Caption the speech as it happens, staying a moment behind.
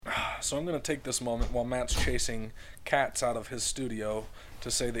So I'm going to take this moment while Matt's chasing cats out of his studio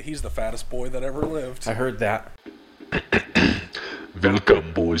to say that he's the fattest boy that ever lived. I heard that.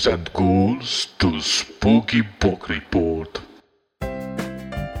 Welcome, boys and ghouls, to Spooky Book Report. Yep,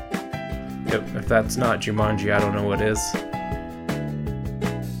 if that's not Jumanji, I don't know what is.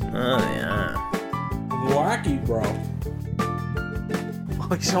 Oh, yeah. Wacky, bro.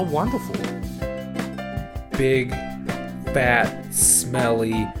 Oh, he's so wonderful. Big, fat,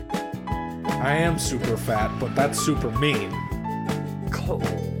 smelly. I am super fat, but that's super mean.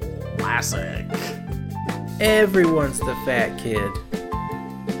 Classic. Everyone's the fat kid.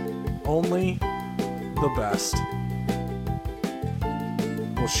 Only the best.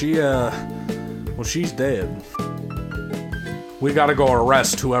 Well, she's dead. We gotta go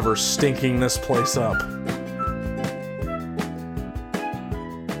arrest whoever's stinking this place up.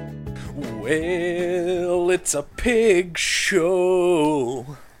 Well, it's a pig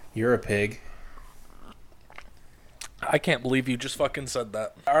show. You're a pig. I can't believe you just fucking said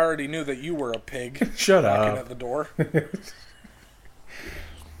that. I already knew that you were a pig. Shut knocking up. at the door.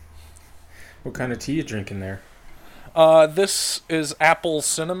 What kind of tea you drinking there? This is apple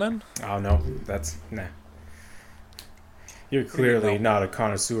cinnamon. Oh, no. That's... Nah. You're clearly not a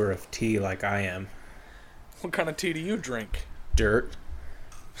connoisseur of tea like I am. What kind of tea do you drink? Dirt.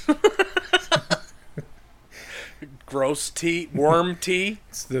 Gross tea? Worm tea?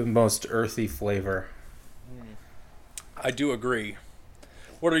 It's the most earthy flavor. I do agree.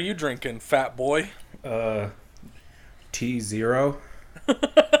 What are you drinking, fat boy? T0.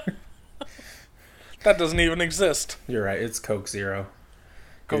 That doesn't even exist. You're right. It's Coke Zero.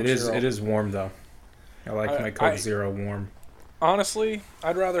 Coke Zero. It is warm though. I like my Coke Zero warm. Honestly,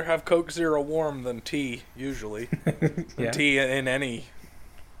 I'd rather have Coke Zero warm than tea, usually. Yeah. Tea in any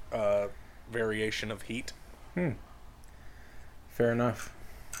variation of heat. Fair enough.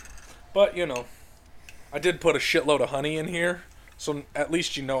 But, you know, I did put a shitload of honey in here, so at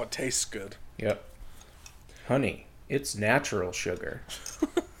least you know it tastes good. Yep. Honey, it's natural sugar.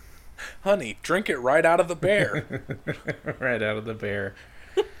 Honey, drink it right out of the bear. Right out of the bear.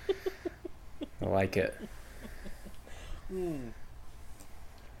 I like it.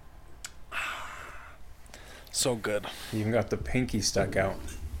 So good. You even got the pinky stuck out.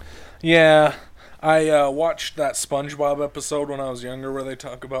 Yeah, I watched that SpongeBob episode when I was younger where they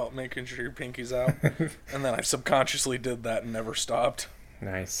talk about making sure your pinky's out. And then I subconsciously did that and never stopped.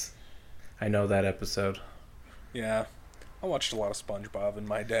 Nice. I know that episode. Yeah, I watched a lot of SpongeBob in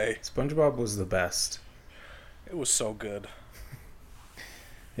my day. SpongeBob was the best. It was so good.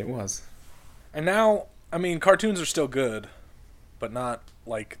 It was. And now, I mean, cartoons are still good, but not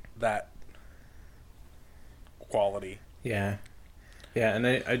like that quality. Yeah. Yeah, and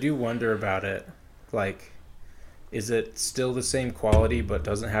I do wonder about it. Like, is it still the same quality but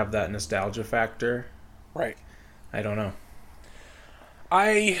doesn't have that nostalgia factor? Right. I don't know.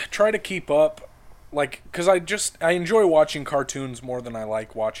 I try to keep up, like, because I enjoy watching cartoons more than I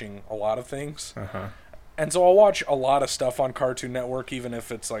like watching a lot of things. Uh-huh. And so I'll watch a lot of stuff on Cartoon Network, even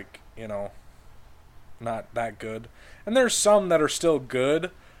if it's, like, you know, not that good. And there's some that are still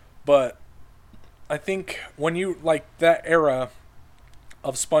good, but I think when you, like, that era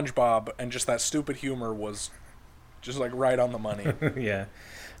of SpongeBob and just that stupid humor was just, like, right on the money. Yeah.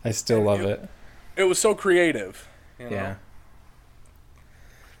 I still love it. It was so creative, you know? Yeah.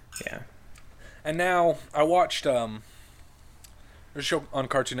 Yeah. And now I watched there's a show on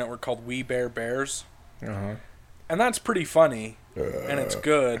Cartoon Network called We Bare Bears. Uh-huh. And that's pretty funny. And it's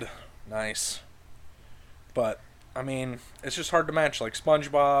good. Nice. But, I mean, it's just hard to match. Like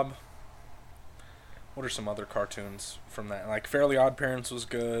SpongeBob. What are some other cartoons from that? Like Fairly Odd Parents was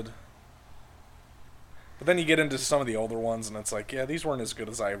good. But then you get into some of the older ones and it's like, yeah, these weren't as good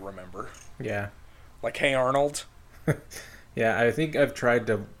as I remember. Yeah. Like Hey Arnold. Yeah, I think I've tried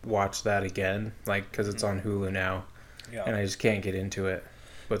to watch that again, like, because it's on Hulu now, Yeah. and I just can't get into it.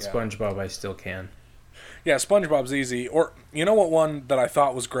 But Yeah. SpongeBob, I still can. Yeah, SpongeBob's easy. Or, you know what one that I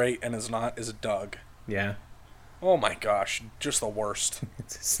thought was great and is not? Is Doug. Yeah. Oh my gosh, just the worst.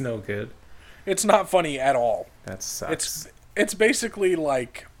 It's no good. It's not funny at all. That sucks. It's basically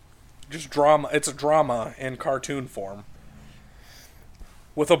like just drama. It's a drama in cartoon form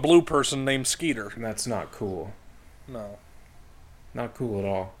with a blue person named Skeeter. That's not cool. No. Not cool at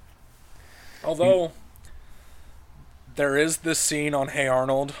all. Although there is this scene on Hey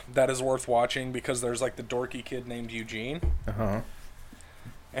Arnold that is worth watching because there's like the dorky kid named Eugene. Uh-huh.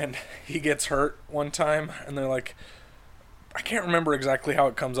 And he gets hurt one time and they're like, I can't remember exactly how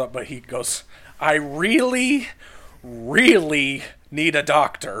it comes up, but he goes, I really, really need a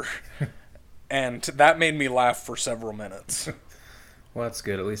doctor. And that made me laugh for several minutes. Well, that's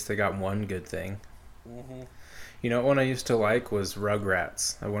good. At least they got one good thing. Mm-hmm. You know, what one I used to like was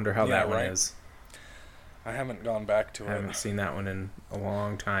Rugrats. I wonder how that one is. I haven't gone back to it. I haven't seen that one in a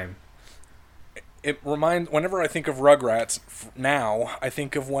long time. Whenever I think of Rugrats now, I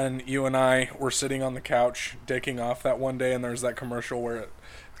think of when you and I were sitting on the couch dicking off that one day, and there's that commercial where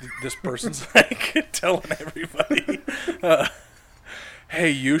this person's like telling everybody, hey,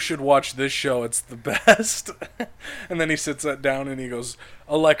 you should watch this show, it's the best. And then he sits that down and he goes,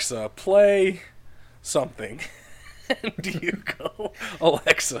 Alexa, play something. And you go,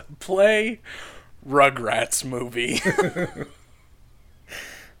 Alexa, play Rugrats movie.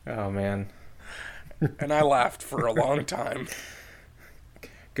 Oh, man. And I laughed for a long time.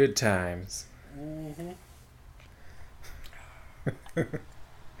 Good times. Mm-hmm.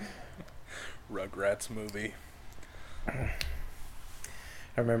 Rugrats movie. I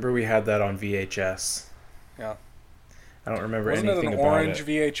remember we had that on VHS. Yeah. I don't remember Wasn't anything it an about orange it.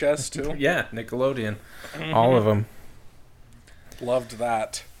 VHS too? Yeah, Nickelodeon. Mm-hmm. All of them. Loved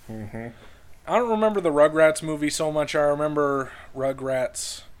that. Mm-hmm. I don't remember the Rugrats movie so much. I remember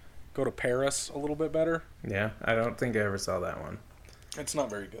Rugrats Go to Paris a little bit better. Yeah, I don't think I ever saw that one. It's not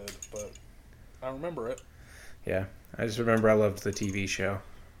very good, but I remember it. Yeah, I just remember I loved the TV show.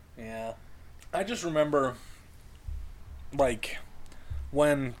 Yeah. I just remember, like,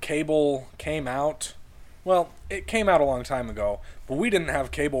 when cable came out. Well, it came out a long time ago, but we didn't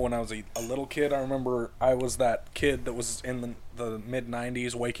have cable when I was a little kid. I remember I was that kid that was in the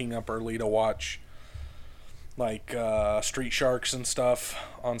mid-90s waking up early to watch, like, Street Sharks and stuff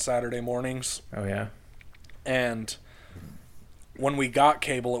on Saturday mornings. Oh, yeah? And when we got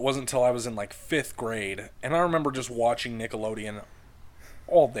cable, it wasn't until I was in, like, 5th grade. And I remember just watching Nickelodeon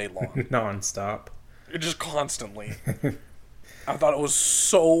all day long. Non-stop. Just constantly. I thought it was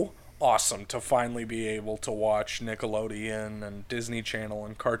so awesome to finally be able to watch Nickelodeon and Disney Channel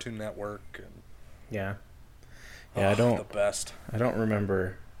and Cartoon Network. And, yeah. Yeah, I the best. I don't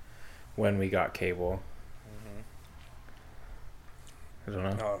remember when we got cable. I don't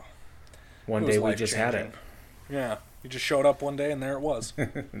know. Oh, One day we just had it. Yeah. You just showed up one day and there it was.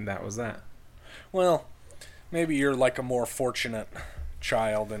 And that was that. Well, maybe you're like a more fortunate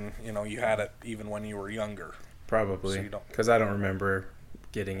child and, you know, you had it even when you were younger. Probably. So you don't- Because I don't remember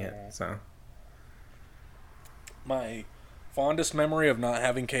getting it, so. My fondest memory of not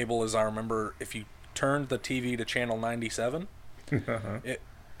having cable is I remember if you turned the TV to channel 97, Uh-huh.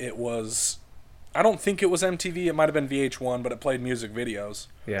 it was, I don't think it was MTV, it might have been VH1, but it played music videos.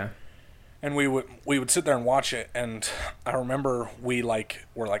 Yeah. And we would sit there and watch it, and I remember were like,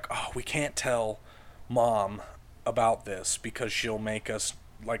 oh, we can't tell Mom about this because she'll make us,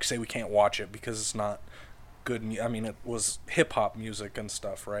 like, say we can't watch it because it's not good. I mean, it was hip-hop music and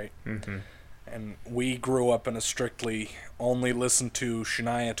stuff, right? Mm-hmm. And we grew up in a strictly only listen to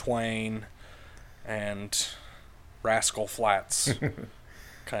Shania Twain and Rascal Flatts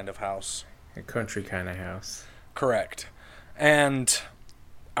kind of house. A country kind of house. Correct. And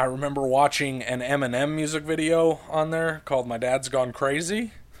I remember watching an Eminem music video on there called My Dad's Gone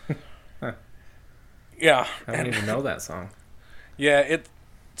Crazy. Huh. Yeah. I don't even know that song. Yeah,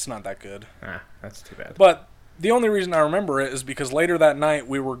 it's not that good. Ah, that's too bad. But the only reason I remember it is because later that night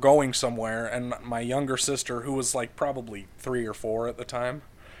we were going somewhere, and my younger sister, who was like probably 3 or 4 at the time,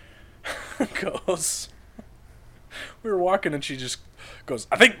 goes... We were walking and she just goes,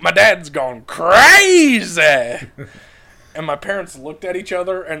 I think my dad's gone crazy. And my parents looked at each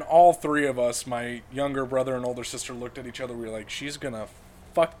other, and all 3 of us, my younger brother and older sister, looked at each other. We were like, she's gonna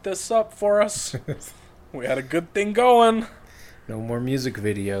fuck this up for us. We had a good thing going. No more music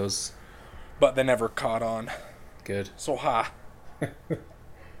videos. But they never caught on. Good. So ha.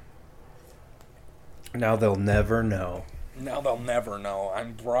 Now they'll never know. Now they'll never know.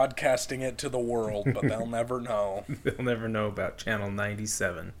 I'm broadcasting it to the world, but they'll never know. They'll never know about Channel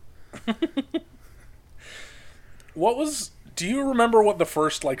 97. Do you remember what the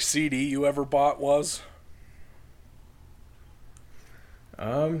first, like, CD you ever bought was?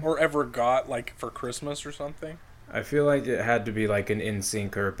 Or ever got, like, for Christmas or something? I feel like it had to be like an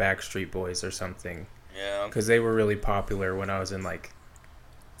NSYNC or Backstreet Boys or something. Yeah. Because they were really popular when I was in, like,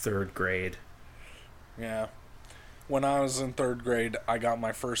 3rd grade. Yeah. When I was in 3rd grade, I got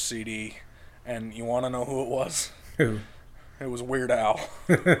my first CD, and you want to know who it was? Who? It was Weird Al.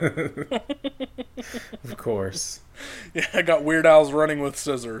 Of course. Yeah, I got Weird Al's Running with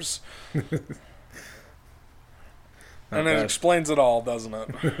Scissors. And it explains it all, doesn't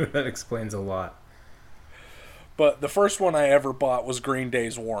it? That explains a lot. But the first one I ever bought was Green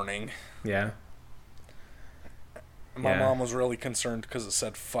Day's Warning. Yeah? My mom was really concerned because it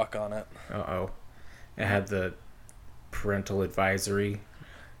said fuck on it. Uh-oh. It had the parental advisory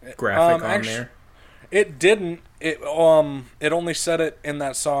graphic on there? It didn't. It only said it in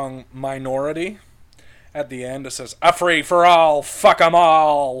that song Minority. At the end, it says, "A free for all, fuck 'em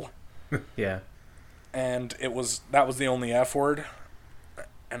all." Yeah. And that was the only F word.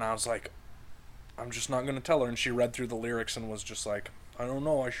 And I was like, I'm just not going to tell her. And she read through the lyrics and was just like, I don't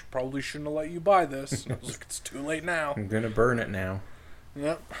know, probably shouldn't have let you buy this. And I was like, it's too late now. I'm going to burn it now.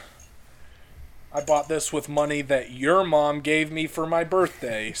 Yep. I bought this with money that your mom gave me for my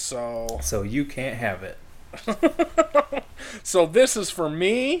birthday, so... So you can't have it. So this is for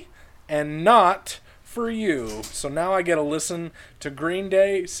me and not for you. So now I get to listen to Green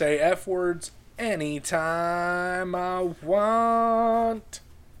Day say F words anytime I want.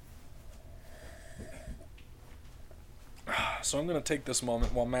 So I'm going to take this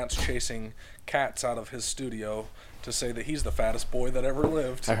moment while Matt's chasing cats out of his studio to say that he's the fattest boy that ever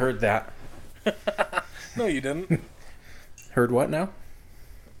lived. I heard that. No, you didn't. Heard what now?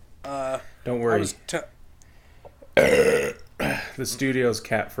 Don't worry. The studio's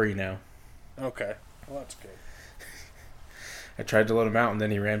cat-free now. Okay. Well, that's good. I tried to let him out, and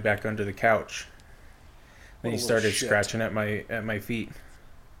then he ran back under the couch. Then he started scratching at my feet.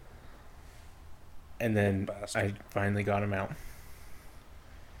 And then I finally got him out.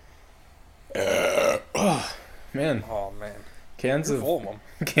 Oh, man. Oh, man. Cans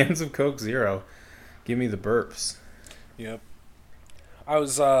of Coke Zero. Give me the burps. Yep. I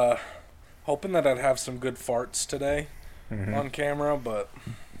was hoping that I'd have some good farts today on camera, but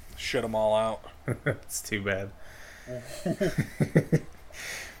shit them all out. It's too bad.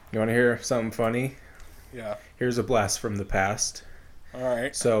 You want to hear something funny? Yeah. Here's a blast from the past. All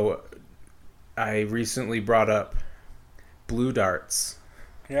right. So, I recently brought up blue darts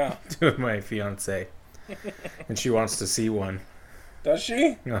Yeah. to my fiance, and she wants to see one. Does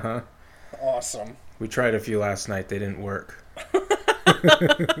she? Uh-huh. Awesome. We tried a few last night. They didn't work.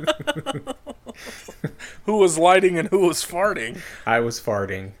 Who was lighting and who was farting? I was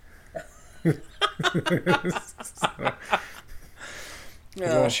farting.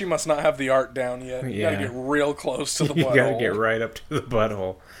 Yeah, she must not have the art down yet. You gotta get real close to the You butthole. gotta get right up to the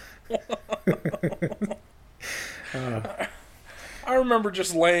butthole. I remember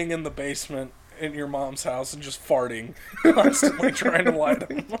just laying in the basement in your mom's house and just farting, constantly trying to light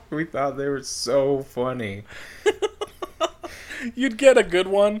them. We thought they were so funny. You'd get a good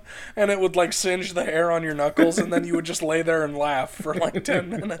one, and it would like singe the hair on your knuckles, and then you would just lay there and laugh for like 10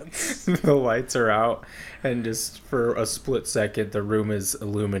 minutes. The lights are out, and just for a split second, the room is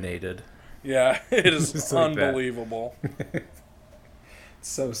illuminated. Yeah, it is Like unbelievable.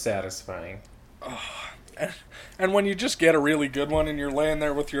 So satisfying. And when you just get a really good one and you're laying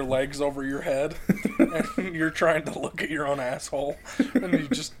there with your legs over your head and you're trying to look at your own asshole and you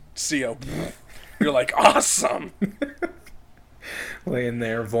just see you're like, awesome! Laying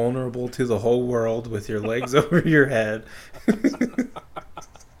there, vulnerable to the whole world with your legs over your head.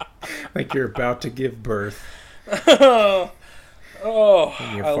 Like you're about to give birth. Oh,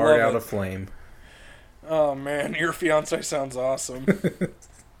 And you I fart love out it. a flame. Oh, man, your fiance sounds awesome.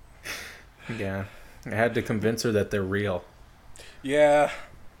 Yeah. I had to convince her that they're real. Yeah.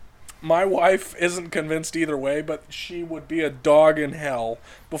 My wife isn't convinced either way, but she would be a dog in hell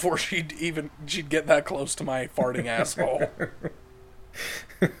before she'd get that close to my farting asshole.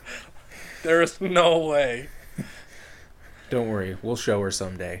 There is no way. Don't worry, we'll show her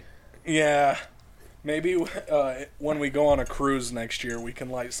someday. Yeah. Maybe when we go on a cruise next year, we can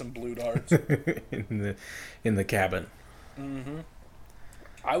light some blue darts. in the cabin.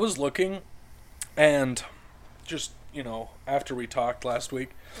 I was looking, and just, after we talked last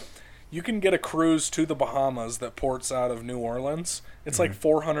week, you can get a cruise to the Bahamas that ports out of New Orleans. It's like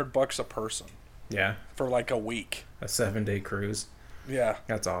 $400 a person Yeah. for like a week. A 7-day cruise. Yeah.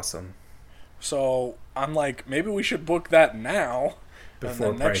 That's awesome. So I'm like, maybe we should book that now.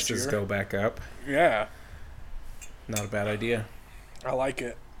 Before and then next prices year. go back up. Yeah. Not a bad idea. I like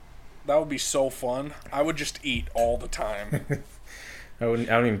it. That would be so fun. I would just eat all the time. I don't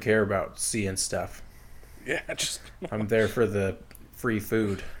even care about seeing stuff. Yeah, just... I'm there for the free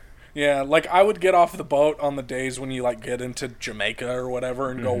food. Yeah, like I would get off the boat on the days when you like get into Jamaica or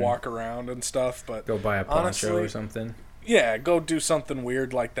whatever and go walk around and stuff, but Go buy a poncho honestly, or something. Yeah, go do something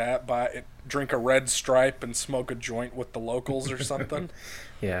weird like that. Drink a Red Stripe and smoke a joint with the locals or something.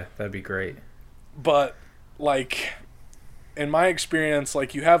 Yeah, that'd be great. But like in my experience,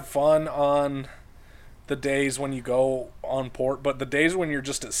 like you have fun on the days when you go on port, but the days when you're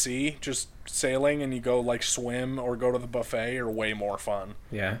just at sea, just sailing and you go like swim or go to the buffet are way more fun.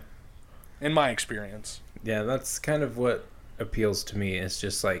 Yeah. In my experience. Yeah, that's kind of what appeals to me. It's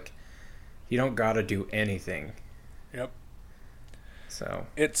just like, you don't gotta do anything. Yep. So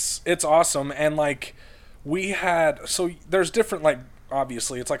it's awesome. And like so there's different, like,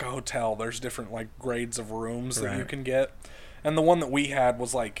 obviously it's like a hotel, there's different like grades of rooms that you can get, and the one that we had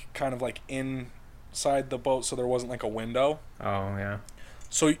was like kind of like inside the boat, so there wasn't like a window. Oh yeah.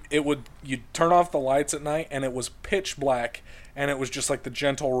 So you'd turn off the lights at night and it was pitch black, and it was just like the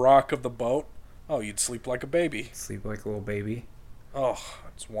gentle rock of the boat. Oh, you'd sleep like a baby. Sleep like a little baby. Oh,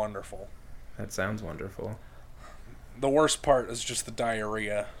 it's wonderful. That sounds wonderful. The worst part is just the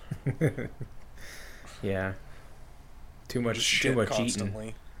diarrhea. Yeah. Too much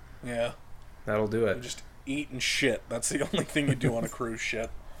constantly. Eating. Yeah. That'll do it. You just eat and shit. That's the only thing you do on a cruise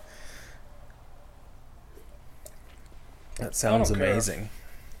ship. That sounds amazing.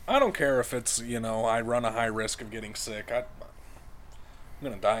 I don't care if it's, I run a high risk of getting sick. I'm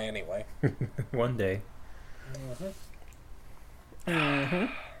going to die anyway. One day.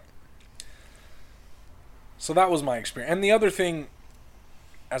 So that was my experience. And the other thing,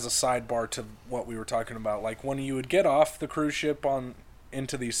 as a sidebar to what we were talking about, like when you would get off the cruise ship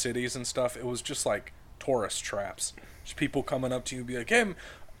into these cities and stuff, it was just like tourist traps. Just people coming up to you and be like, "Hey,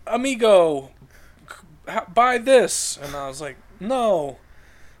 amigo, buy this." And I was like, "No."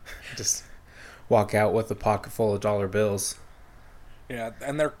 Just walk out with a pocket full of dollar bills. Yeah,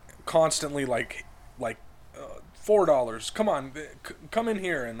 and they're constantly like $4. Come on, come in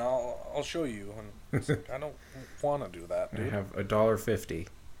here and I'll show you. And it's like, I don't want to do that, dude. I have $1.50.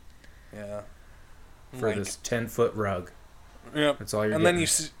 Yeah. For this 10-foot rug. Yep. That's all you're and getting.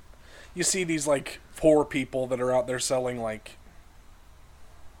 Then you see these like poor people that are out there selling like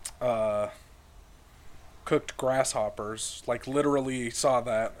cooked grasshoppers. Like literally saw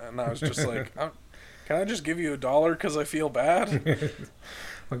that, and I was just like, can I just give you $1 because I feel bad?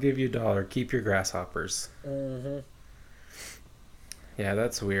 I'll give you $1. Keep your grasshoppers. Mm-hmm. Yeah,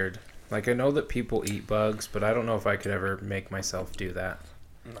 that's weird. Like, I know that people eat bugs, but I don't know if I could ever make myself do that.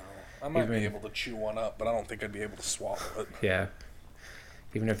 No. I might be able to chew one up, but I don't think I'd be able to swallow it. Yeah.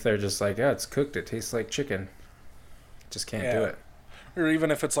 Even if they're just like, yeah, it's cooked, it tastes like chicken. Just can't do it. Or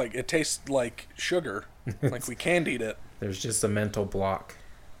even if it's like, it tastes like sugar. Like we candied it. There's just a mental block.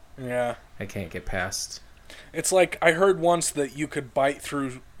 Yeah. I can't get past. It's like, I heard once that you could bite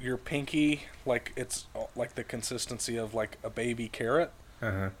through your pinky, like it's like the consistency of like a baby carrot.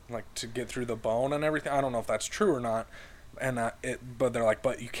 Uh-huh. Like to get through the bone and everything. I don't know if that's true or not. And but they're like,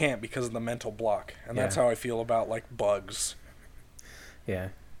 but you can't because of the mental block. And that's how I feel about like bugs. Yeah.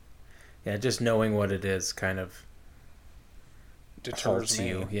 Yeah, just knowing what it is kind of deters me.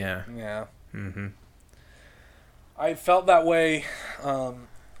 You. Yeah. Yeah. Mm-hmm. I felt that way when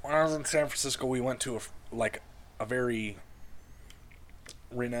I was in San Francisco. We went to a very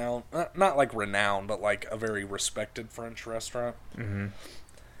renowned, not like renowned, but like a very respected French restaurant. Mm-hmm.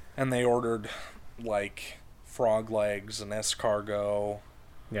 And they ordered like frog legs and escargot.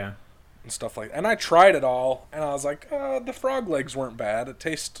 Yeah. And stuff like that. And I tried it all, and I was like, the frog legs weren't bad. It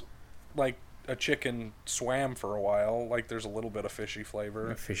tastes like a chicken swam for a while. Like there's a little bit of fishy flavor.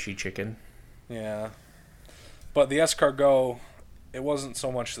 A fishy chicken. Yeah. But the escargot, it wasn't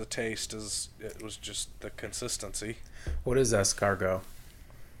so much the taste as it was just the consistency. What is escargot?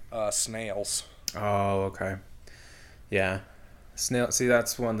 Snails. Oh, okay. Yeah. Snail. See,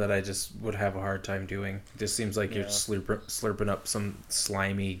 that's one that I just would have a hard time doing. It just seems like you're slurping up some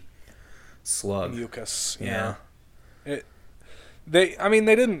slimy slug. Mucus. Yeah. They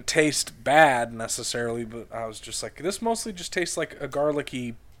didn't taste bad necessarily, but I was just like, this mostly just tastes like a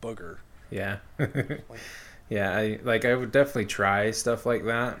garlicky booger. Yeah. Yeah, I would definitely try stuff like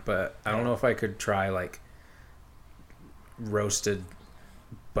that, but I don't know if I could try like roasted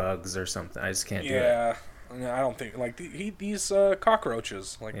bugs or something. I just can't do it. Yeah. I don't think like these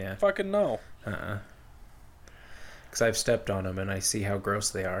cockroaches. Like fucking no. Because I've stepped on them and I see how gross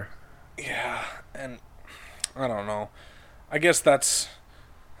they are. Yeah, and I don't know. I guess that's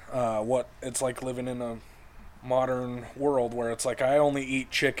what it's like living in a modern world where it's like I only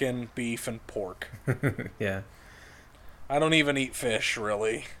eat chicken, beef, and pork. Yeah. I don't even eat fish,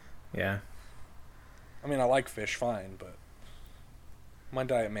 really. Yeah. I mean, I like fish fine, but my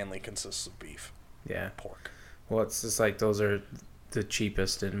diet mainly consists of beef. Yeah. Pork. Well, it's just like those are the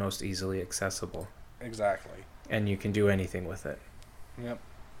cheapest and most easily accessible. Exactly. And you can do anything with it. Yep.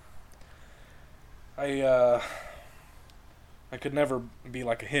 I could never be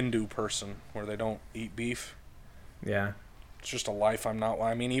like a Hindu person where they don't eat beef. Yeah. It's just a life I'm not...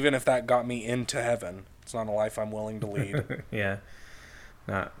 I mean, even if that got me into heaven, it's not a life I'm willing to lead. Yeah.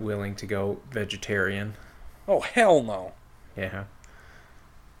 Not willing to go vegetarian. Oh, hell no. Yeah.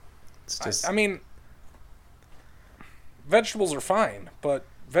 It's just... I mean, vegetables are fine, but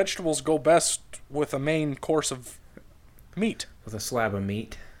vegetables go best with a main course of Meat. With a slab of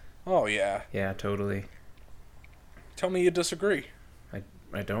meat. Oh, yeah. Yeah, totally. Tell me you disagree.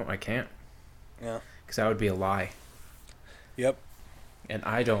 I don't. I can't. Yeah. Because that would be a lie. Yep. And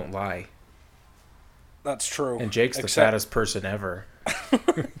I don't lie. That's true. And Jake's the fattest person ever.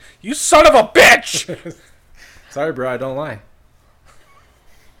 You son of a bitch! Sorry, bro. I don't lie.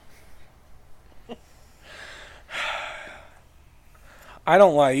 I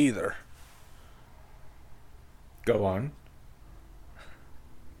don't lie either. Go on.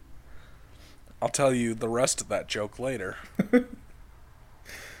 I'll tell you the rest of that joke later.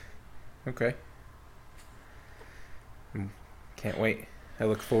 Okay. Can't wait. I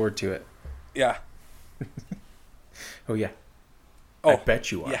look forward to it. Yeah. Oh, yeah. Oh, I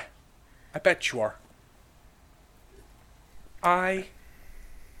bet you are. Yeah. I bet you are. I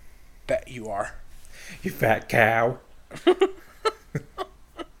bet you are. You fat cow.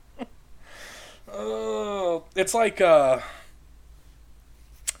 Oh, it's like, do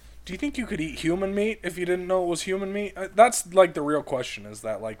you think you could eat human meat if you didn't know it was human meat? That's, like, the real question, is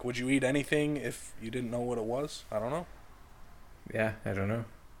that, like, would you eat anything if you didn't know what it was? I don't know. Yeah, I don't know.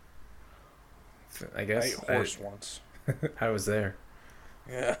 I guess. I ate horse once. I was there.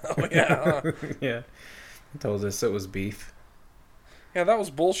 Yeah. Oh, yeah. Huh? Yeah. He told us it was beef. Yeah, that was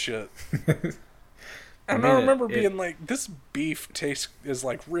bullshit. And I remember being like, this beef is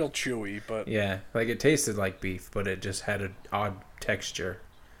like real chewy, but... Yeah, like it tasted like beef, but it just had an odd texture.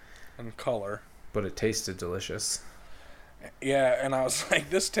 And color. But it tasted delicious. Yeah, and I was like,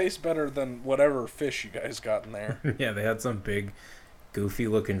 this tastes better than whatever fish you guys got in there. Yeah, they had some big, goofy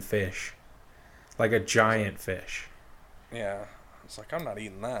looking fish. Like a giant fish. Yeah. I was like, I'm not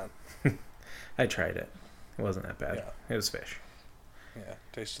eating that. I tried it. It wasn't that bad. Yeah. It was fish. Yeah,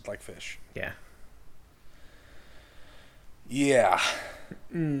 tasted like fish. Yeah. Yeah.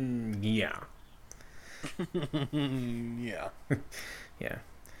 Yeah. Yeah. Yeah.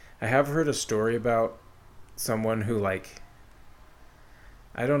 I have heard a story about someone who, like,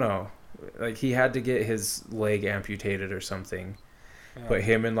 I don't know, like he had to get his leg amputated or something. Yeah. But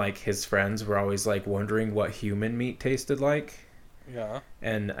him and, like, his friends were always, like, wondering what human meat tasted like. Yeah.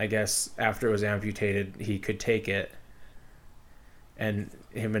 And I guess after it was amputated, he could take it. And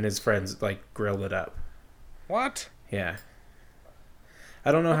him and his friends, like, grilled it up. What? Yeah.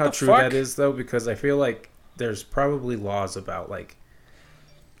 I don't know how true that is, though, because I feel like there's probably laws about, like,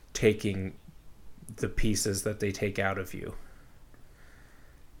 taking the pieces that they take out of you.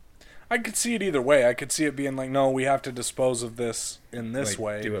 I could see it either way. I could see it being like, no, we have to dispose of this in this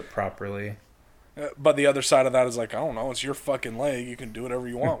way. Do it properly. But the other side of that is like, I don't know, it's your fucking leg. You can do whatever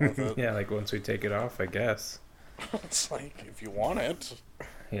you want with it. Yeah, like once we take it off, I guess. It's like, if you want it.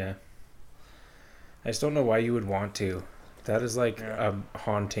 Yeah. I just don't know why you would want to. That is like a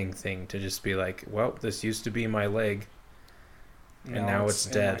haunting thing to just be like, well, this used to be my leg. And now it's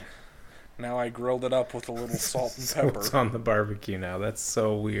dead. Now I grilled it up with a little salt and pepper. It's on the barbecue now. That's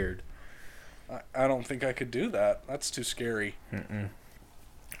so weird. I don't think I could do that. That's too scary. Mm-mm.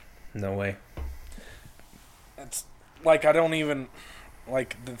 No way. It's like I don't even...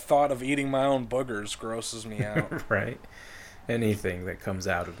 Like, the thought of eating my own boogers grosses me out. Right? Anything that comes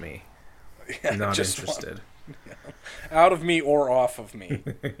out of me. Yeah, not interested. Yeah. Out of me or off of me.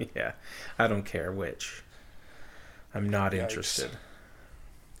 Yeah. I don't care which. I'm not interested.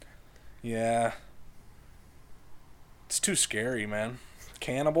 Yeah. It's too scary, man.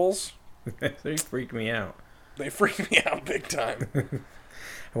 Cannibals? They freak me out. They freak me out big time.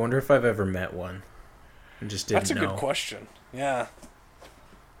 I wonder if I've ever met one. I just didn't know. That's a good question. Yeah.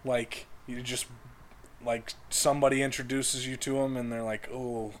 Like, you just... Like, somebody introduces you to him and they're like,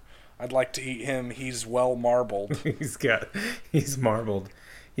 oh, I'd like to eat him. He's well marbled. He's marbled.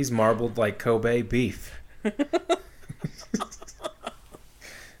 He's marbled like Kobe beef.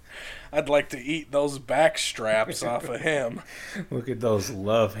 I'd like to eat those back straps off of him. Look at those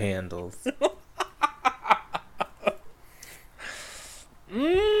love handles.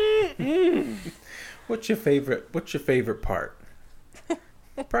 What's your favorite part?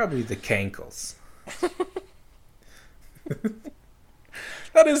 Probably the cankles.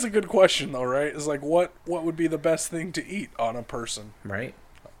 That is a good question, though, right? It's like, what would be the best thing to eat on a person? Right?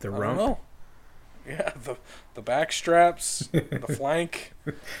 The I rump. don't know. Yeah, the back straps, the flank,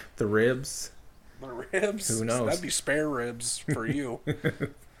 the ribs. the ribs. Who knows? That'd be spare ribs for you.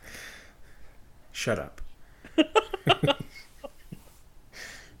 Shut up.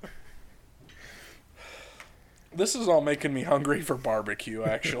 This is all making me hungry for barbecue,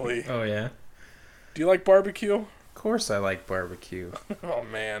 actually. Oh, yeah? Do you like barbecue? Of course I like barbecue. Oh,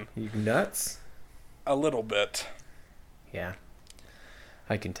 man. You nuts? A little bit. Yeah.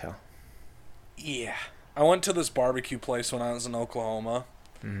 I can tell. Yeah. I went to this barbecue place when I was in Oklahoma,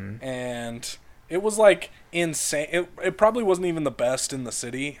 Mm-hmm. and it was like insane. It probably wasn't even the best in the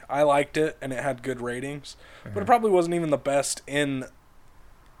city. I liked it, and it had good ratings, but it probably wasn't even the best in.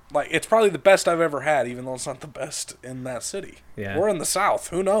 Like, it's probably the best I've ever had, even though it's not the best in that city. Yeah. We're in the South.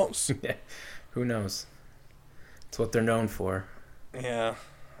 Who knows? Yeah. Who knows? It's what they're known for. Yeah.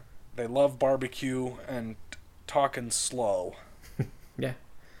 They love barbecue and talking slow. Yeah.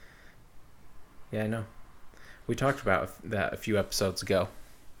 Yeah, I know. We talked about that a few episodes ago.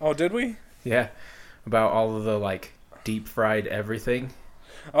 Oh, did we? Yeah. About all of the, like, deep fried everything.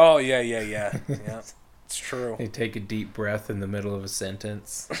 Oh, yeah. Yeah, it's true. They take a deep breath in the middle of a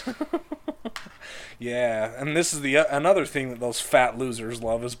sentence. Yeah, and this is another thing that those fat losers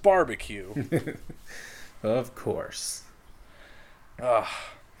love is barbecue. Of course. Ugh.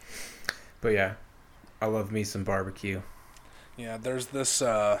 But yeah, I love me some barbecue. Yeah, there's this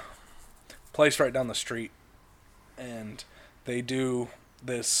place right down the street, and they do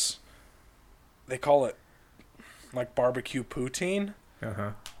this, they call it like barbecue poutine,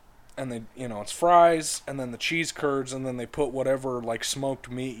 Uh-huh. and they, it's fries, and then the cheese curds, and then they put whatever like smoked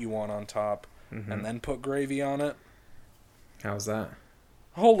meat you want on top, and then put gravy on it. How's that?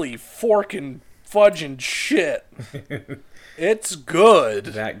 Holy forking fudging shit. It's good.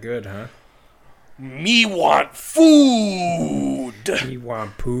 That good, huh? Me want food. We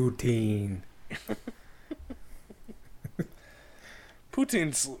want poutine.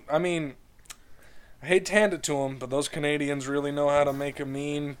 Poutine's, I mean, I hate to hand it to them, but those Canadians really know how to make a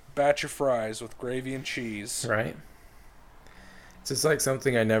mean batch of fries with gravy and cheese. Right? It's just like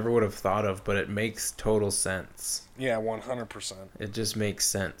something I never would have thought of, but it makes total sense. Yeah, 100%. It just makes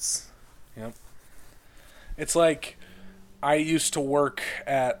sense. Yep. It's like I used to work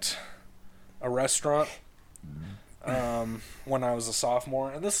at a restaurant when I was a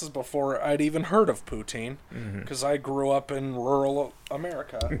sophomore, and this is before I'd even heard of poutine, because I grew up in rural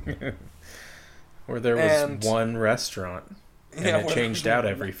America. Where there was one restaurant, and Yeah, it changed out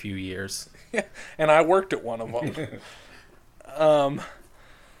every few years. Yeah, and I worked at one of them.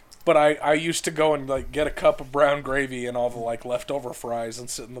 But I used to go and like get a cup of brown gravy and all the like leftover fries and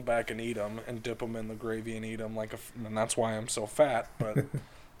sit in the back and eat them and dip them in the gravy and eat them and that's why I'm so fat. But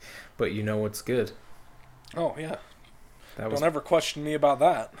But you know what's good? oh yeah, That was don't ever question me about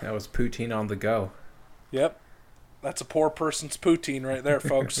that. that was poutine on the go. Yep, that's a poor person's poutine right there,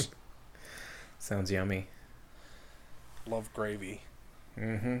 folks. Sounds yummy. Love gravy.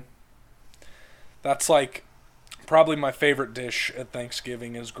 Mm-hmm. That's like probably my favorite dish at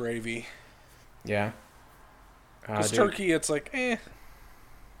Thanksgiving is gravy. Yeah. Because Dude, turkey, it's like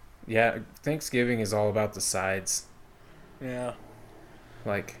Yeah, Thanksgiving is all about the sides. yeah.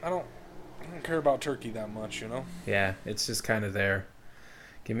 Like, I don't care about turkey that much, yeah, it's just kind of there.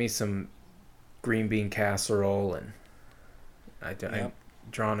 Give me some green bean casserole, and Yep. I'm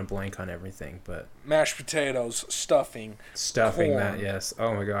drawing a blank on everything, but Mashed potatoes, stuffing. stuffing, Corn. that, yes.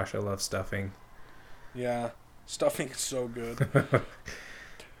 Oh my gosh, I love stuffing. Yeah, stuffing is so good.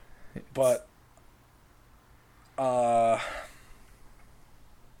 But,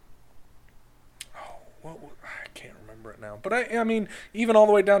 I can't remember it now. But I mean, even all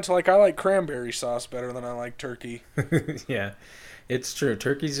the way down to like I like cranberry sauce better than I like turkey. Yeah, it's true.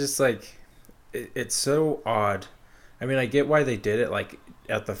 Turkey's just like, it's so odd. I mean, I get why they did it like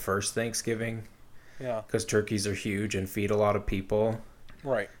at the first Thanksgiving, Yeah, because turkeys are huge and feed a lot of people,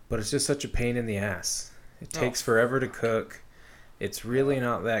 right. but it's just such a pain in the ass. It Oh. takes forever to cook. It's really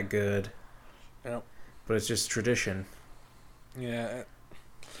not that good, Yep. but it's just tradition. Yeah.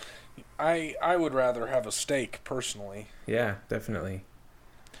 I would rather have a steak personally. Yeah, definitely.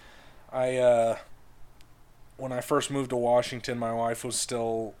 When I first moved to Washington, my wife was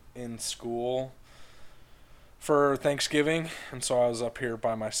still in school for Thanksgiving, and so I was up here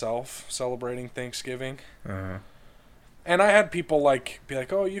by myself celebrating Thanksgiving. Uh-huh. And I had people be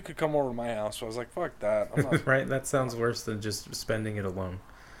like, "Oh, you could come over to my house." So I was like, "Fuck that." I'm not, Right? That sounds worse than just spending it alone.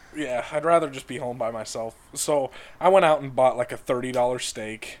 yeah, I'd rather just be home by myself. So I went out and bought like a $30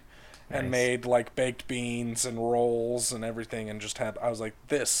 steak and Nice. made like baked beans and rolls and everything, and I was like,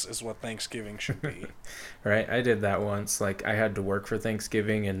 "This is what Thanksgiving should be." Right? I did that once. Like, I had to work for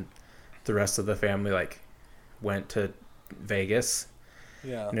Thanksgiving, and the rest of the family, like, went to Vegas.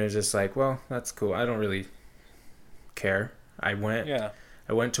 Yeah. And it was just like, well, that's cool. I don't really care. I went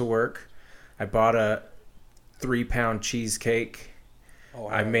to work. I bought a 3-pound cheesecake. Oh,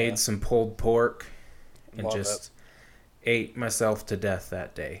 I hell made yeah. some pulled pork and Love just ate myself to death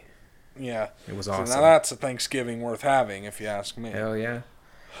that day. Yeah. It was So awesome. now that's a Thanksgiving worth having, if you ask me. Hell yeah.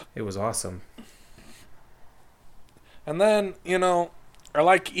 It was awesome. And then, I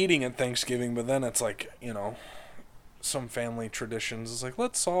like eating at Thanksgiving, but then it's like, some family traditions. It's like,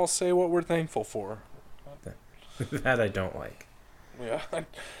 let's all say what we're thankful for. That I don't like. Yeah,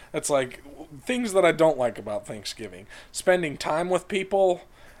 it's like things that I don't like about Thanksgiving. Spending time with people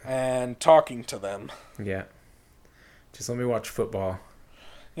and talking to them. Yeah. Just let me watch football.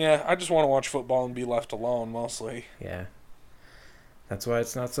 Yeah, I just want to watch football and be left alone, mostly. Yeah. That's why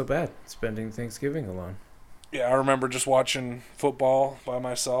it's not so bad, spending Thanksgiving alone. Yeah, I remember just watching football by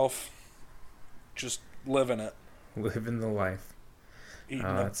myself. Just living it. Living the life. Eating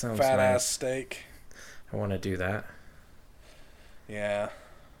Oh, a that sounds fat-ass nice. steak. I want to do that. Yeah.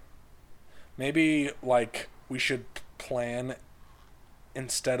 Maybe, like, we should plan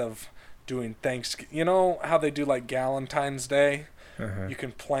instead of doing Thanksgiving. You know how they do, like, Galentine's Day? Uh-huh. You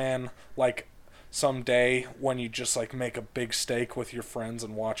can plan, like, some day when you just, like, make a big steak with your friends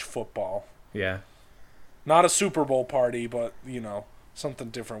and watch football. Yeah. Not a Super Bowl party, but, something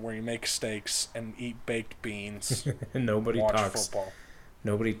different where you make steaks and eat baked beans. And nobody watch talks. football.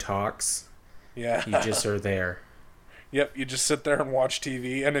 Nobody talks. Yeah. You just are there. Yep, you just sit there and watch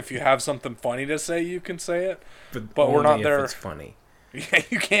TV, and if you have something funny to say, you can say it. But we're only not if there. It's funny. Yeah,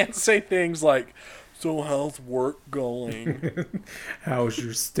 you can't say things like, "So how's work going?" How's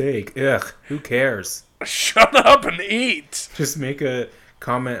your steak? Ugh, who cares? Shut up and eat. Just make a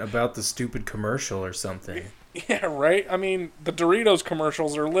comment about the stupid commercial or something. Yeah, right? I mean, the Doritos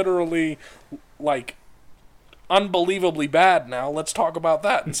commercials are literally, like, unbelievably bad now. Let's talk about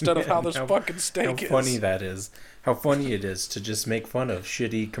that instead of how this fucking steak is. How funny that is. How funny it is to just make fun of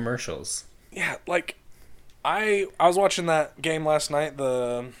shitty commercials. Yeah, like, I was watching that game last night,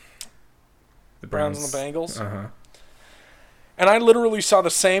 the Browns and the Bengals. Uh-huh. And I literally saw the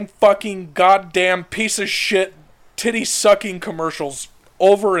same fucking goddamn piece of shit titty-sucking commercials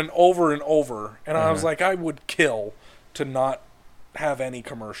over and over and over. And I was like, I would kill to not have any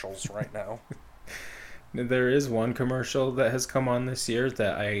commercials right now. There is one commercial that has come on this year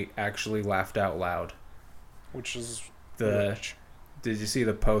that I actually laughed out loud. Which is... Did you see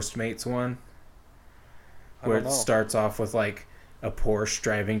the Postmates one? Where it starts off with, like, a Porsche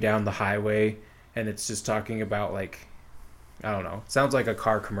driving down the highway, and it's just talking about, like, I don't know. Sounds like a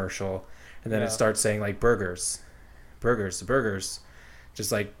car commercial. And then it starts saying, like, burgers.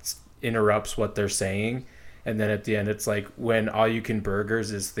 Just, like, interrupts what they're saying. And then at the end, it's like, when all you can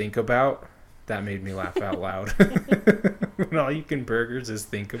burgers is think about. That made me laugh out loud. When all you can burgers is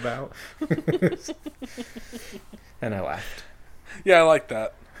think about. And I laughed. Yeah, I like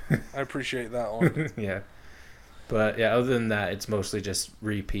that. I appreciate that one. Yeah. But, yeah, other than that, it's mostly just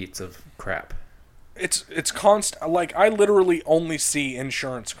repeats of crap. It's constant. Like, I literally only see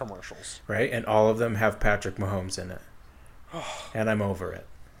insurance commercials. Right? And all of them have Patrick Mahomes in it. And I'm over it.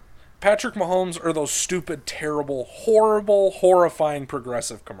 Patrick Mahomes are those stupid, terrible, horrible, horrifying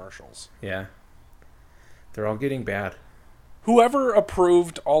progressive commercials. Yeah. They're all getting bad. Whoever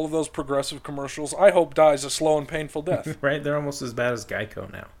approved all of those progressive commercials, I hope dies a slow and painful death. Right? They're almost as bad as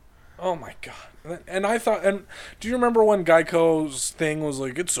Geico now. Oh my god. And I thought, and do you remember when Geico's thing was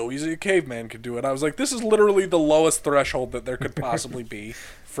like, it's so easy a caveman could do it? I was like, this is literally the lowest threshold that there could possibly be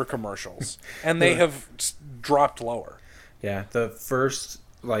for commercials. And they have dropped lower. Yeah, the first,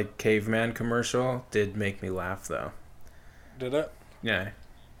 like, caveman commercial did make me laugh, though. Did it? Yeah.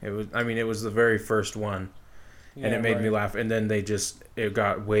 It was the very first one. Yeah, and it made me laugh. And then it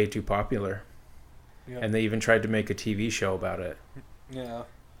got way too popular. Yeah. And they even tried to make a TV show about it. Yeah.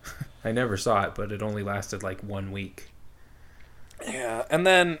 I never saw it, but it only lasted like 1 week. Yeah, and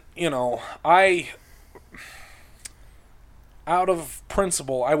then, out of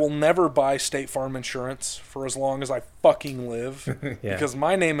principle, I will never buy State Farm insurance for as long as I fucking live. Yeah. Because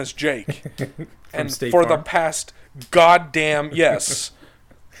my name is Jake. And State for Farm? the past goddamn, yes.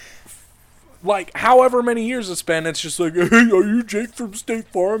 Like, however many years it's been, it's just like, hey, are you Jake from State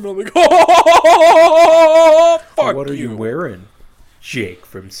Farm? And I'm like, oh, fuck What are you wearing, Jake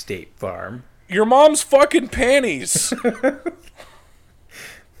from State Farm? Your mom's fucking panties.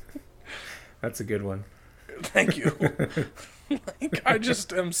 That's a good one. Thank you. Like, I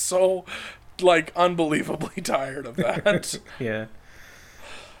just am so, like, unbelievably tired of that. Yeah.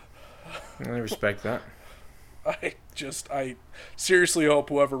 I respect that. I seriously hope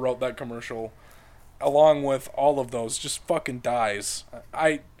whoever wrote that commercial, along with all of those, just fucking dies.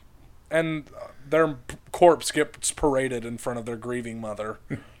 And their corpse gets paraded in front of their grieving mother.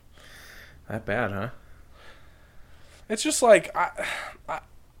 That bad, huh? It's just like,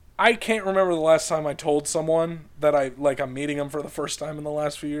 I can't remember the last time I told someone that I'm meeting them for the first time in the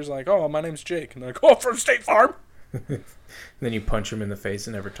last few years, like, oh, my name's Jake. And they're like, oh, from State Farm? Then you punch him in the face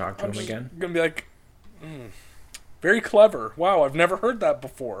and never talk to him again? I'm going to be like, Very clever. Wow, I've never heard that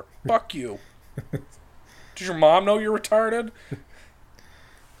before. Fuck you. Does your mom know you're retarded?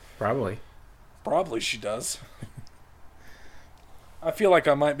 Probably. Probably she does. I feel like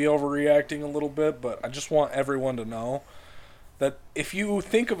I might be overreacting a little bit, but I just want everyone to know that if you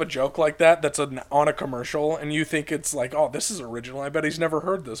think of a joke like that that's on a commercial and you think it's like, oh, this is original, I bet he's never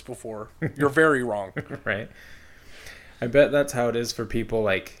heard this before. You're very wrong. Right. I bet that's how it is for people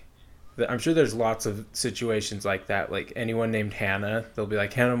like... I'm sure there's lots of situations like that. Like anyone named Hannah, they'll be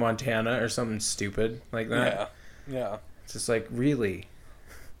like Hannah Montana or something stupid like that. Yeah. It's just like, really?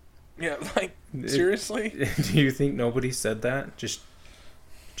 Yeah, like, seriously? Do you think nobody said that? Just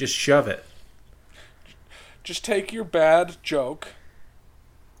shove it. Just take your bad joke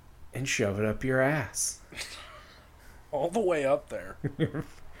and shove it up your ass. All the way up there.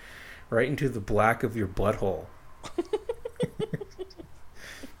 Right into the black of your butthole.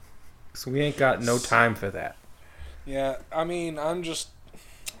 So we ain't got no time for that. Yeah, I mean, I'm just...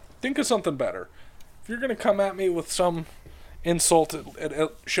 Think of something better. If you're going to come at me with some insult,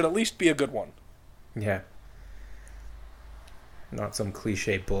 it should at least be a good one. Yeah. Not some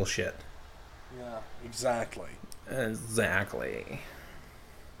cliche bullshit. Yeah, exactly. Exactly.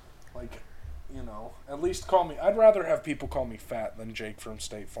 Like, you know, at least call me... I'd rather have people call me fat than Jake from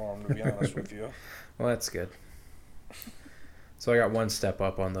State Farm, to be honest with you. Well, that's good. So I got one step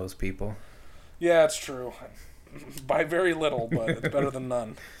up on those people. Yeah, it's true. By very little, but it's better than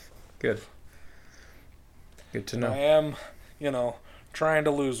none. Good. Good to know. I am, you know, trying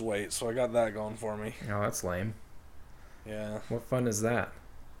to lose weight, so I got that going for me. Oh, that's lame. Yeah. What fun is that?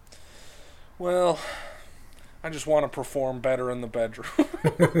 Well, I just want to perform better in the bedroom.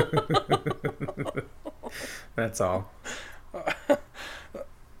 That's all.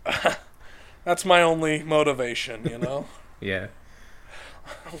 That's my only motivation, you know? Yeah.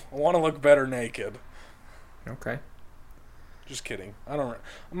 I want to look better naked. Okay. Just kidding. I don't...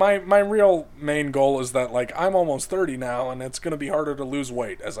 My real main goal is that, like, I'm almost 30 now, and it's going to be harder to lose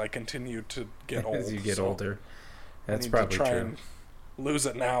weight as I continue to get old. As you get older. That's I need probably to try true. And lose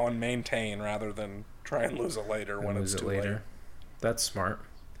it now and maintain rather than try and lose it later when it's too late. That's smart.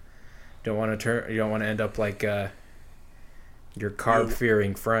 You don't want to end up like your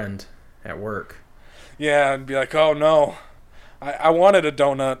carb-fearing friend at work. Yeah, and be like, oh no, I wanted a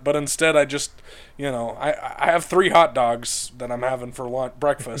donut, but instead I just, you know, I have 3 hot dogs that I'm having for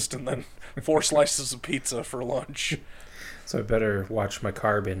breakfast, and then 4 slices of pizza for lunch. So I better watch my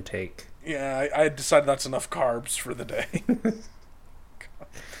carb intake. Yeah, I decided that's enough carbs for the day.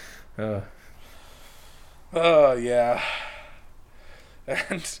 Yeah.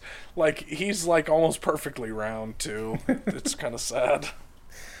 And, like, he's, like, almost perfectly round, too. It's kind of sad.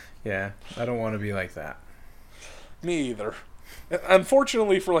 Yeah, I don't want to be like that. Me either.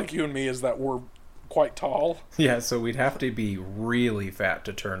 Unfortunately for, like, you and me is that we're quite tall. Yeah, so we'd have to be really fat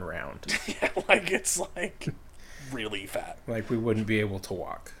to turn round. Yeah, like, it's, like, really fat. Like, we wouldn't be able to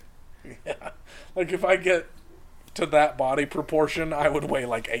walk. Yeah. Like, if I get to that body proportion, I would weigh,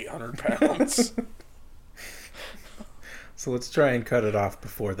 like, 800 pounds. So let's try and cut it off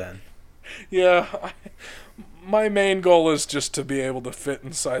before then. Yeah, my main goal is just to be able to fit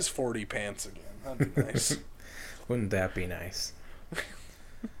in size 40 pants again. That'd be nice. Wouldn't that be nice?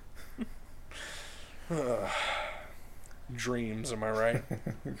 Dreams, am I right?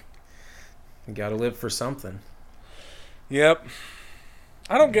 You gotta live for something. Yep.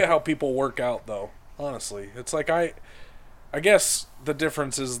 I don't get how people work out, though, honestly. It's like I guess the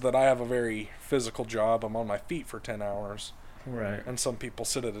difference is that I have a very physical job. I'm on my feet for 10 hours. Right. And some people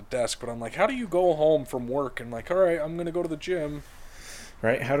sit at a desk, but I'm like, how do you go home from work and like, all right, I'm going to go to the gym.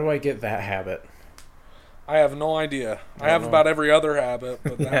 Right? How do I get that habit? I have no idea. I have about every other habit,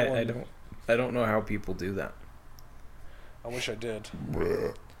 but that Yeah, one... I don't know how people do that. I wish I did.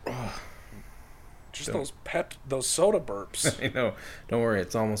 Just those soda burps. I know. Don't worry,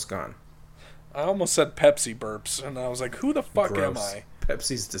 it's almost gone. I almost said Pepsi burps, and I was like, who the fuck Gross. am I?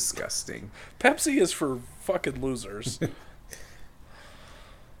 Pepsi's disgusting. Pepsi is for fucking losers.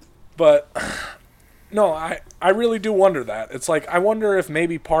 But, no, I really do wonder that. It's like, I wonder if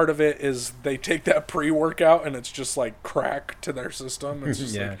maybe part of it is they take that pre-workout and it's just like crack to their system. It's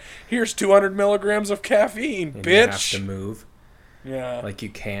just like, here's 200 milligrams of caffeine, And bitch. you have to move. Yeah. Like you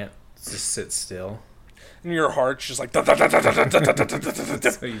can't just sit still. And your heart's just like... So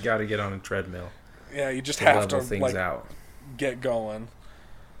you gotta get on a treadmill. Yeah, you just to have level to things like out. get going.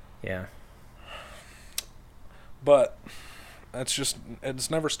 Yeah. But it's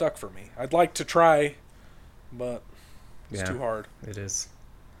never stuck for me. I'd like to try, but it's too hard. It is.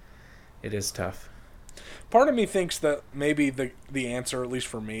 It is tough. Part of me thinks that maybe the answer, at least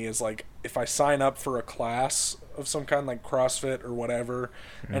for me, is like if I sign up for a class of some kind, like CrossFit or whatever,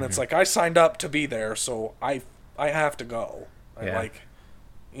 and it's like I signed up to be there, so I have to go. Yeah. Like,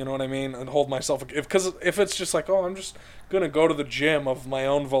 you know what I mean? And hold myself, because if it's just like, oh, I'm just gonna go to the gym of my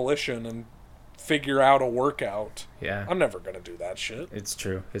own volition and figure out a workout. Yeah. I'm never gonna do that shit. It's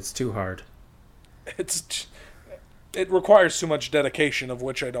true. It's too hard. It requires too much dedication, of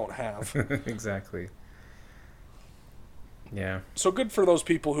which I don't have. Exactly. Yeah. So good for those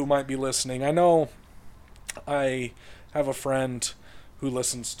people who might be listening. I know I have a friend who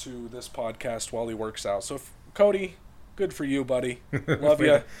listens to this podcast while he works out. So, Cody, good for you, buddy. Love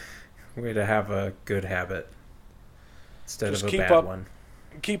you. Way to have a good habit instead Just of a keep bad up- one.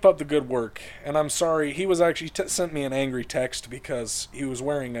 Keep up the good work. And I'm sorry, he was actually sent me an angry text because he was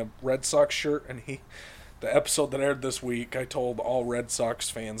wearing a Red Sox shirt, and the episode that aired this week, I told all Red Sox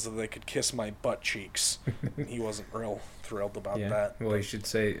fans that they could kiss my butt cheeks. He wasn't real thrilled about Yeah. that. Well, you should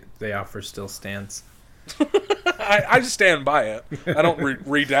say the offer still stands. I stand by it. I don't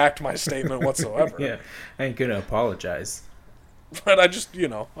redact my statement whatsoever. Yeah. I ain't gonna apologize. But I just,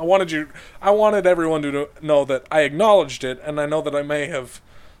 I wanted everyone to know that I acknowledged it, and I know that I may have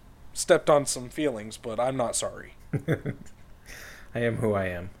stepped on some feelings, but I'm not sorry. I am who I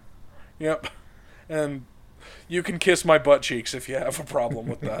am. Yep. And you can kiss my butt cheeks if you have a problem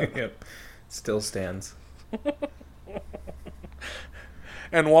with that. Yep. Still stands.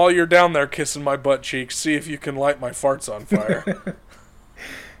 And while you're down there kissing my butt cheeks, see if you can light my farts on fire.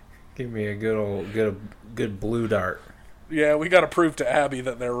 Give me a good blue dart. Yeah, we got to prove to Abby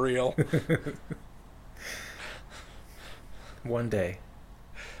that they're real. One day,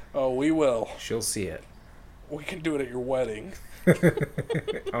 Oh, we will. she'll see it. We can do it at your wedding.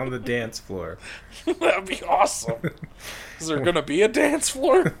 On the dance floor. That'd be awesome. Is there going to be a dance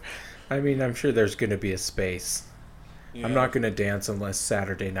floor? I mean, I'm sure there's going to be a space. Yeah. I'm not going to dance unless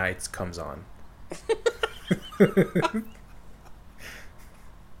Saturday Nights comes on.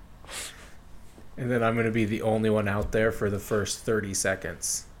 And then I'm going to be the only one out there for the first 30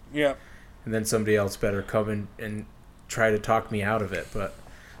 seconds. Yep. And then somebody else better come in and try to talk me out of it, but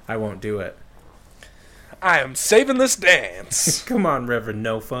I won't do it. I am saving this dance. Come on, Reverend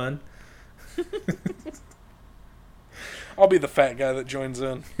No Fun. I'll be the fat guy that joins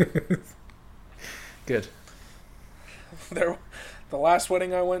in. Good. The last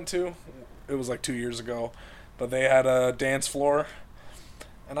wedding I went to, it was like 2 years ago, but they had a dance floor,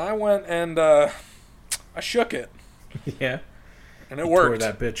 and I went and I shook it, Yeah. and it Tore worked.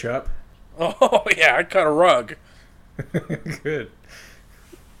 that bitch up. Oh yeah, I cut a rug. Good.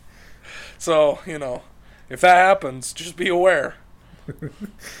 So if that happens, just be aware.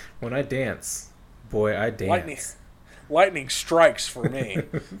 When I dance, boy, I dance. Lightning strikes for me.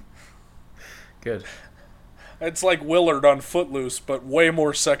 Good. It's like Willard on Footloose, but way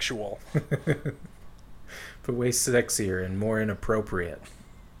more sexual. But way sexier and more inappropriate.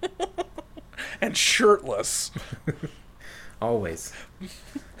 And shirtless, Always.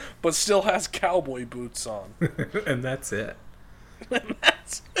 but still has cowboy boots on. And that's it.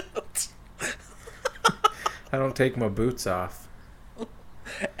 That's it. I don't take my boots off.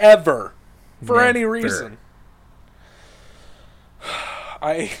 Ever. For Never. any reason.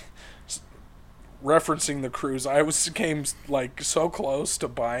 Referencing the cruise, came like so close to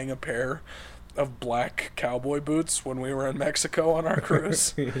buying a pair of black cowboy boots when we were in Mexico on our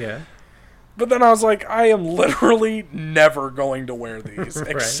cruise. Yeah. But then I was like, I am literally never going to wear these, Right.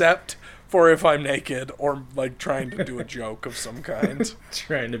 except for if I'm naked or like trying to do a joke of some kind.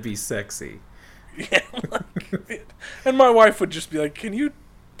 Trying to be sexy. Yeah, and my wife would just be like, "Can you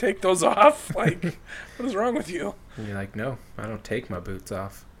take those off? Like, what is wrong with you?" And you're like, no, I don't take my boots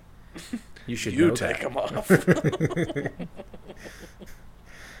off. You should You know take that. them off.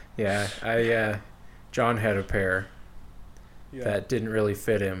 Yeah, John had a pair Yeah. that didn't really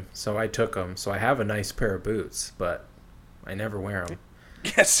fit him, so I took them. So I have a nice pair of boots, but I never wear them.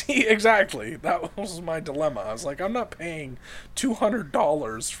 Yeah, see, exactly. That was my dilemma. I was like, I'm not paying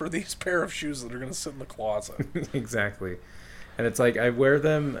 $200 for these pair of shoes that are going to sit in the closet. Exactly. And it's like I've worn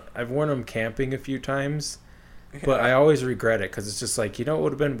them camping a few times, but I always regret it because it's just like, it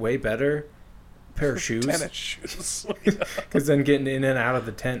would have been way better? A pair of shoes. Tennis shoes. Because then getting in and out of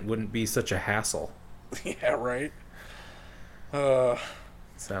the tent wouldn't be such a hassle. Yeah, right. So,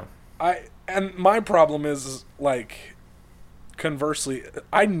 And my problem is, like, conversely,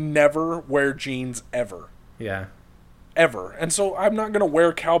 I never wear jeans ever. yeah. Ever. And so I'm not going to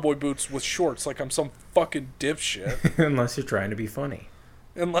wear cowboy boots with shorts like I'm some fucking dipshit. Unless you're trying to be funny.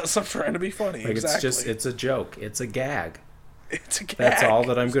 Unless I'm trying to be funny. Like, exactly. it's a joke. It's a gag. It's a gag. That's all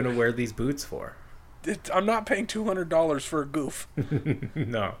that I'm going to wear these boots for. I'm not paying $200 for a goof.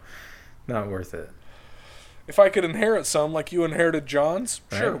 No, not worth it. If I could inherit some like you inherited John's,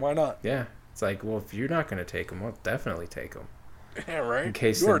 sure, Right. why not? Yeah, it's like, well, if you're not going to take them, I'll definitely take them. Yeah, right. In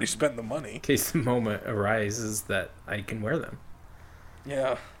case you the- already spent the money. In case the moment arises that I can wear them.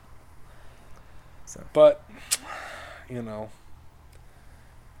 Yeah. So. But, you know,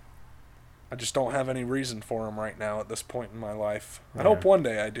 I just don't have any reason for them right now at this point in my life. I Yeah. hope one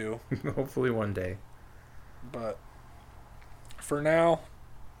day I do, Hopefully one day. but for now,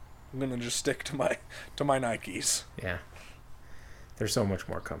 I'm gonna just stick to my Nikes. Yeah. They're so much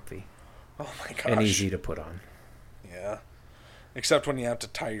more comfy Oh my gosh. and easy to put on. Yeah. Except when you have to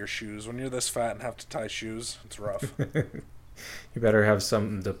tie your shoes. When you're this fat and have to tie shoes, it's rough. You better have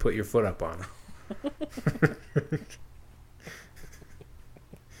something to put your foot up on.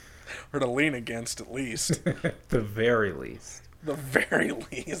 Or to lean against at least. The very least. The very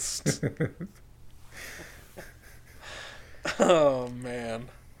least. Oh man.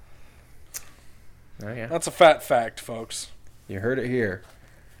 Oh yeah. That's a fat fact, folks. You heard it here.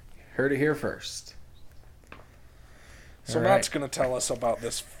 You heard it here first. So All Matt's right. gonna tell us about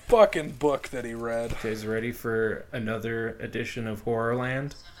this fucking book that he read. You guys ready for another edition of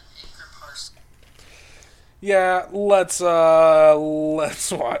Horrorland? Yeah, let's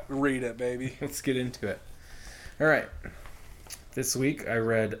read it, baby. Let's get into it. All right. This week I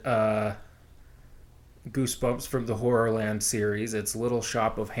read Goosebumps from the Horrorland series. It's Little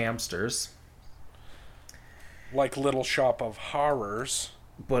Shop of Hamsters, Like Little Shop of Horrors.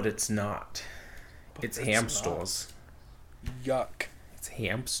 but it's not. But It's it's hamsters. Yuck. It's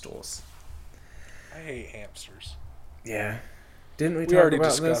hamsters. I hate hamsters. Yeah. Didn't we We talk already about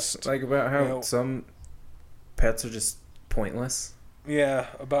discussed, this? Like about how you know- some pets are just pointless? Yeah,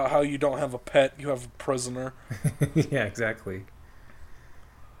 about how you don't have a pet, you have a prisoner. Yeah, exactly.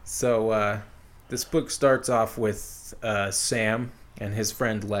 So, this book starts off with Sam and his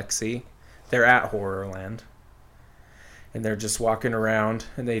friend Lexi. They're at Horrorland. And they're just walking around,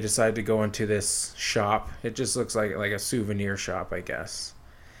 and they decide to go into this shop. It just looks like a souvenir shop, I guess.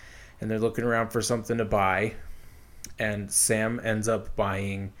 And they're looking around for something to buy. And Sam ends up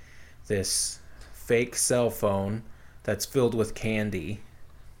buying this fake cell phone that's filled with candy.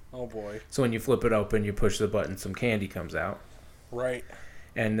 Oh boy. So when you flip it open, you push the button, some candy comes out. Right.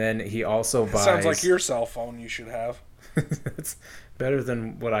 And then he also buys... Sounds like your cell phone you should have. It's better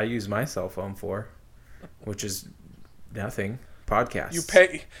than what I use my cell phone for, which is nothing.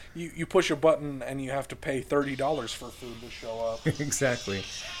 Podcasts. You push a button and you have to pay $30 for food to show up. Exactly.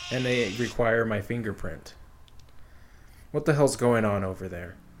 And they require my fingerprint. What the hell's going on over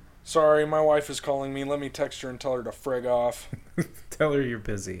there? Sorry, my wife is calling me. Let me text her and tell her to frig off. Tell her you're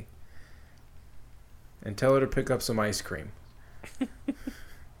busy. And tell her to pick up some ice cream.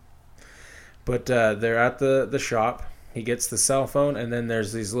 But they're at the shop. He gets the cell phone, and then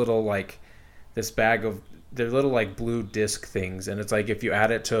there's these little, this bag of... They're little, blue disc things, and it's like if you add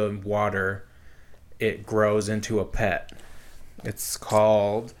it to water, it grows into a pet. It's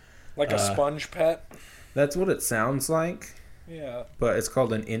called... Like a sponge pet? That's what it sounds like, Yeah. but it's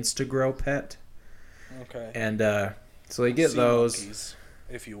called an Instagrow pet. Okay. And so they get Sea those, monkeys,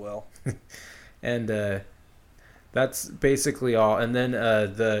 if you will. and that's basically all. And then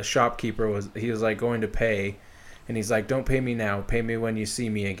the shopkeeper was like going to pay, and he's like, "Don't pay me now. Pay me when you see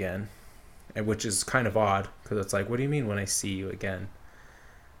me again," and which is kind of odd because it's like, "What do you mean when I see you again?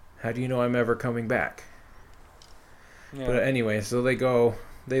 How do you know I'm ever coming back?" Yeah. But anyway, so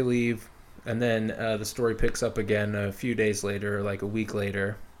they leave, and then the story picks up again a few days later, like a week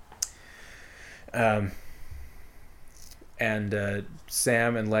later. And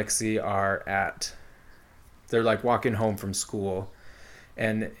Sam and Lexi they're walking home from school.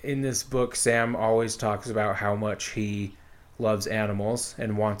 And in this book, Sam always talks about how much he loves animals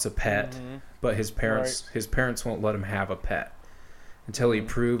and wants a pet, but his parents won't let him have a pet until he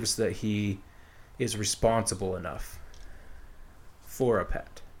proves that he is responsible enough for a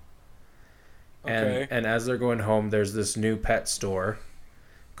pet. Okay. And as they're going home, there's this new pet store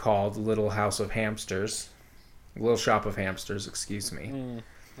called Little Shop of Hamsters, excuse me.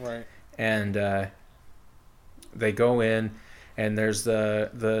 Right. And they go in, and there's the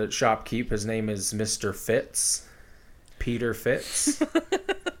shopkeep. His name is Mr. Fitz. Peter Fitz.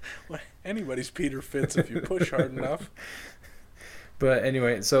 Anybody's Peter Fitz if you push hard enough. But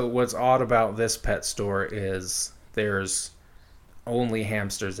anyway, so what's odd about this pet store is there's only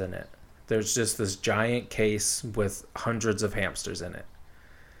hamsters in it. There's just this giant case with hundreds of hamsters in it.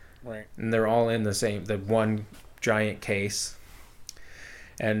 Right. And they're all in the one giant case.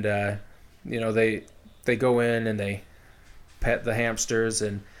 And, they go in and they pet the hamsters,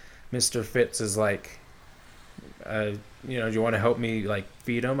 and Mr. Fitz is like, do you want to help me like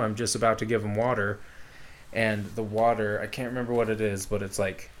feed him? I'm just about to give him water. And the water, I can't remember what it is, but it's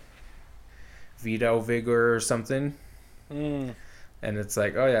like Vito Vigor or something. And it's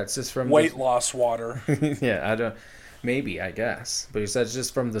like, oh yeah, it's just from weight loss water. Yeah, maybe, I guess. But he said it's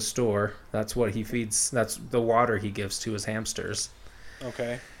just from the store. That's what he feeds. That's the water he gives to his hamsters.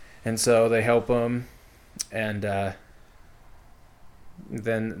 Okay. And so they help him, and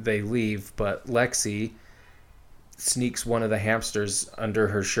then they leave. But Lexi sneaks one of the hamsters under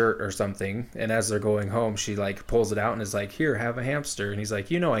her shirt or something, and as they're going home, she like pulls it out and is like, "Here, have a hamster." And he's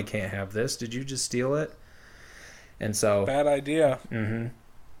like, I can't have this. Did you just steal it? And so bad idea.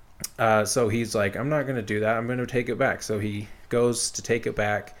 So he's like, I'm not going to do that. I'm going to take it back. So he goes to take it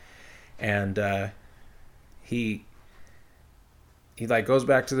back, and he like goes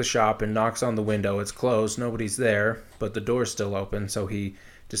back to the shop and knocks on the window. It's closed. Nobody's there, but the door's still open. So he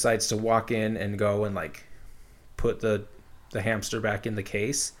decides to walk in and go and like put the hamster back in the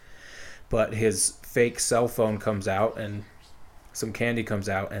case. But his fake cell phone comes out and some candy comes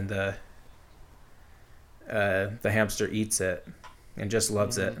out, and the hamster eats it and just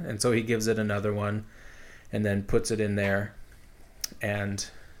loves it. And so he gives it another one and then puts it in there, and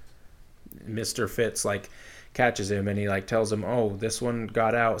Mr. Fitz like catches him and he like tells him, oh, this one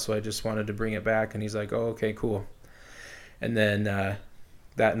got out, so I just wanted to bring it back. And he's like, oh, okay, cool. And then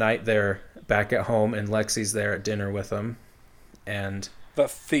that night they're back at home and Lexi's there at dinner with him, and that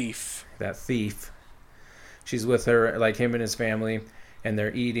thief, she's with her, like him and his family, and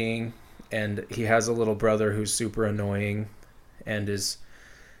they're eating. And he has a little brother who's super annoying and is,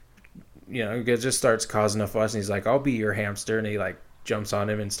 just starts causing a fuss. And he's like, I'll be your hamster. And he like jumps on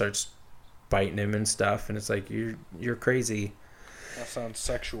him and starts biting him and stuff. And it's like, you're crazy. That sounds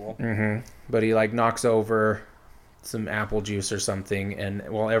sexual. But he like knocks over some apple juice or something. And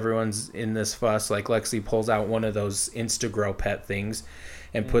while everyone's in this fuss, like Lexi pulls out one of those Instagrow pet things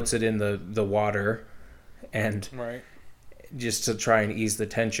and puts it in the water. And right. Just to try and ease the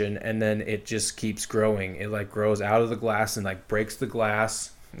tension, and then it just keeps growing. It like grows out of the glass and like breaks the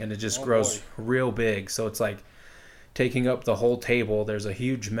glass, and it just grows real big. So it's like taking up the whole table. There's a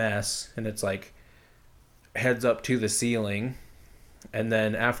huge mess, and it's like heads up to the ceiling, and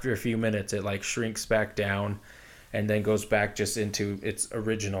then after a few minutes it like shrinks back down and then goes back just into its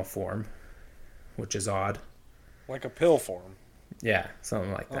original form, which is odd. Like a pill form. Yeah,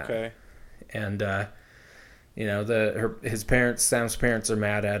 something like that. Okay. And his parents, Sam's parents, are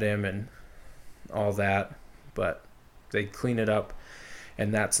mad at him and all that, but they clean it up,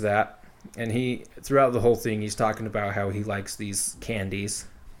 and that's that. And he, throughout the whole thing, he's talking about how he likes these candies,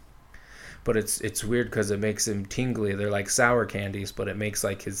 but it's weird because it makes him tingly. They're like sour candies, but it makes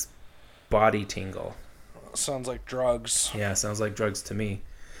like his body tingle. Sounds like drugs. Yeah, sounds like drugs to me,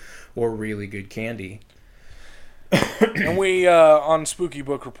 or really good candy. And we, on Spooky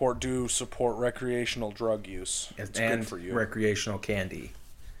Book Report, do support recreational drug use. It's good for you. Recreational candy.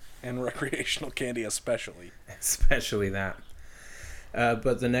 And recreational candy especially. Especially that.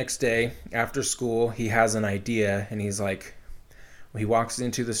 But the next day, after school, he has an idea, and he's like, he walks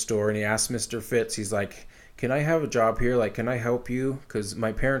into the store, and he asks Mr. Fitz, he's like, can I have a job here? Like, can I help you? Because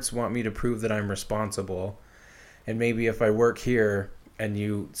my parents want me to prove that I'm responsible. And maybe if I work here and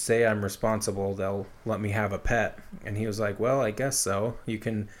you say I'm responsible, they'll let me have a pet. And he was like, well, I guess so. You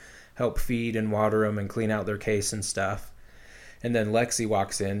can help feed and water them and clean out their case and stuff. And then Lexi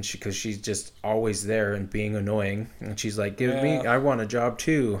walks in because she's just always there and being annoying. And she's like, I want a job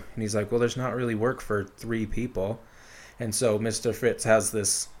too. And he's like, well, there's not really work for 3 people. And so Mr. Fitz has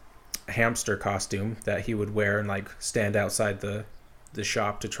this hamster costume that he would wear and like stand outside the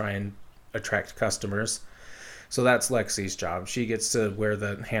shop to try and attract customers. So that's Lexi's job. She gets to wear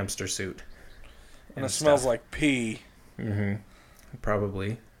the hamster suit. And it smells like pee.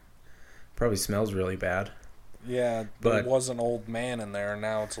 Probably smells really bad. Yeah, but it was an old man in there, and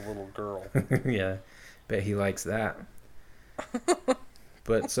now it's a little girl. Yeah, bet he likes that.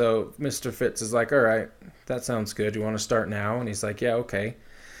 But so Mr. Fitz is like, all right, that sounds good. You want to start now? And he's like, yeah, okay.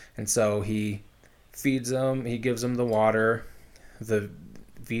 And so he feeds them. He gives them the water, the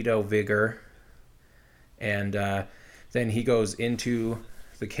Vito Vigor. And then he goes into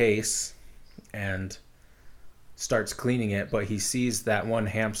the case and starts cleaning it. But he sees that one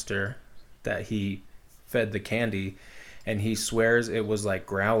hamster that he fed the candy, and he swears it was like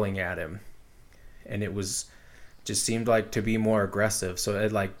growling at him. And it was just seemed like to be more aggressive. So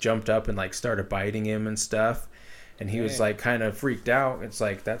it like jumped up and like started biting him and stuff. And he was like kind of freaked out. It's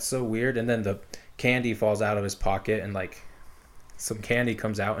like, that's so weird. And then the candy falls out of his pocket, and like some candy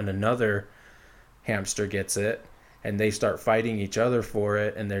comes out, and another hamster gets it. and they start fighting each other for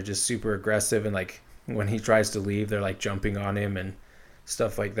it, and they're just super aggressive, and like when he tries to leave, they're like jumping on him and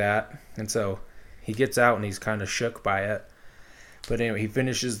stuff like that. And so he gets out and he's kind of shook by it. But anyway, he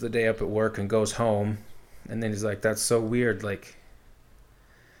finishes the day up at work and goes home, and then he's like, that's so weird, like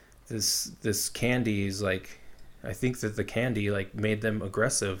this candy is like, I think that the candy like made them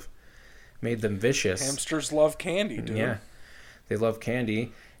aggressive, made them vicious. Hamsters love candy, dude. Yeah, they love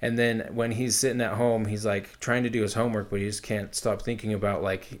candy. And then when he's sitting at home, he's like trying to do his homework, but he just can't stop thinking about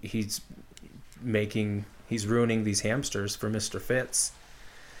like he's ruining these hamsters for Mr. Fitz.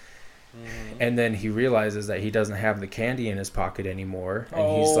 And then he realizes that he doesn't have the candy in his pocket anymore,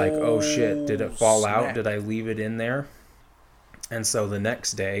 and he's like, oh shit, did it fall out? Did I leave it in there? And so the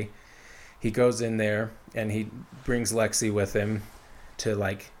next day he goes in there and he brings Lexi with him to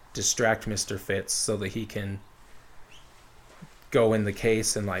like distract Mr. Fitz so that he can go in the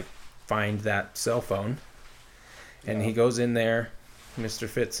case and like find that cell phone. And he goes in there, Mr.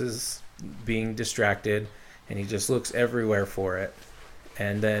 Fitz is being distracted, and he just looks everywhere for it.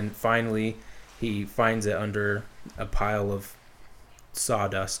 And then finally he finds it under a pile of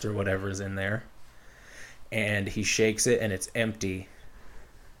sawdust or whatever's in there, and he shakes it and it's empty.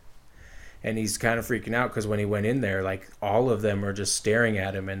 And he's kind of freaking out because when he went in there, like all of them are just staring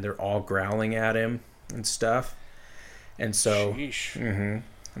at him and they're all growling at him and stuff. And so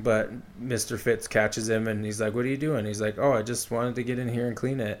but Mr. Fitz catches him and he's like, what are you doing? He's like, oh, I just wanted to get in here and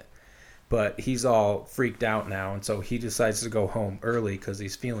clean it. But he's all freaked out now, and so he decides to go home early because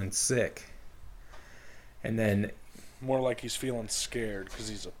he's feeling sick. And then... More like he's feeling scared because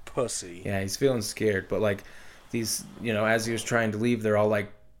he's a pussy. Yeah, he's feeling scared. But, like, these, you know, as he was trying to leave, they're all,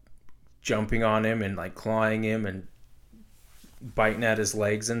 like, jumping on him and, like, clawing him and biting at his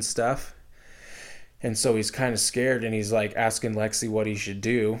legs and stuff. And so he's kind of scared, and he's, like, asking Lexi what he should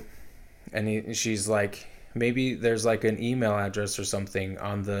do. And she's like, maybe there's, like, an email address or something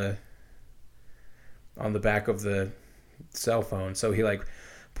on the back of the cell phone. So he like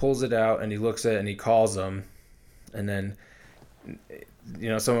pulls it out and he looks at it and he calls them, and then, you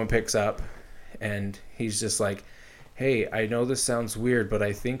know, someone picks up and he's just like, hey, I know this sounds weird, but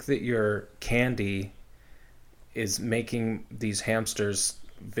I think that your candy is making these hamsters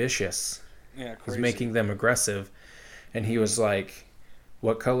vicious. Yeah, crazy. It's making them aggressive. And he was like,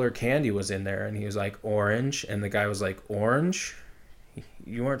 what color candy was in there? And he was like, orange. And the guy was like, orange?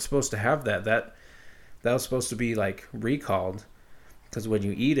 You weren't supposed to have that. That was supposed to be like recalled, because when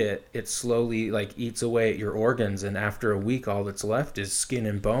you eat it, it slowly like eats away at your organs, and after a week all that's left is skin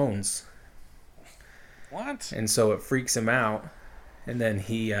and bones. What? And so it freaks him out, and then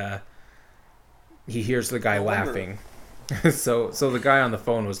he hears the guy laughing. so the guy on the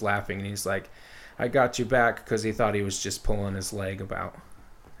phone was laughing, and he's like, I got you back, because he thought he was just pulling his leg about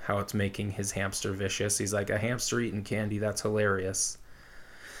how it's making his hamster vicious. He's like, a hamster eating candy, that's hilarious.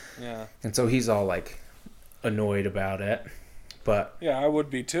 Yeah. And so he's all like annoyed about it, but yeah, I would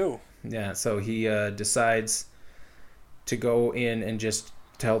be too. Yeah, so he decides to go in and just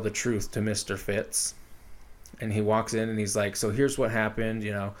tell the truth to Mr. Fitz. And he walks in and he's like, so here's what happened,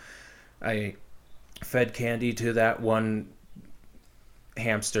 you know, I fed candy to that one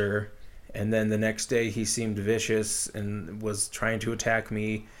hamster, and then the next day he seemed vicious and was trying to attack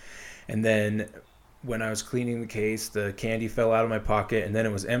me, and then when I was cleaning the case, the candy fell out of my pocket, and then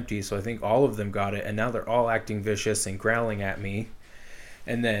it was empty, so I think all of them got it, and now they're all acting vicious and growling at me.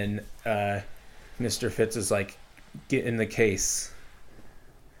 And then Mr. Fitz is like, get in the case.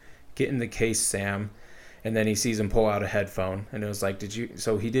 Get in the case, Sam. And then he sees him pull out a headphone, and it was like,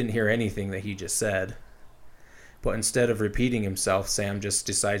 so he didn't hear anything that he just said. But instead of repeating himself, Sam just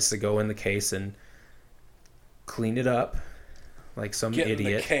decides to go in the case and clean it up. Like some idiot. Get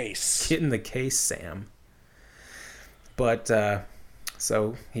in the case. Get in the case, Sam. But,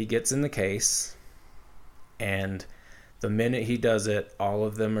 so he gets in the case, and the minute he does it, all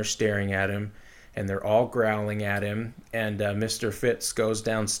of them are staring at him, and they're all growling at him, and Mr. Fitz goes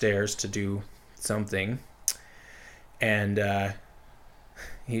downstairs to do something, and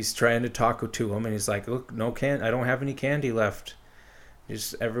he's trying to talk to him, and he's like, look, I don't have any candy left.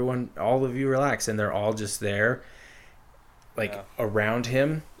 Just everyone, all of you relax, and they're all just there, like around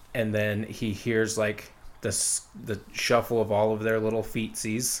him, and then he hears like the shuffle of all of their little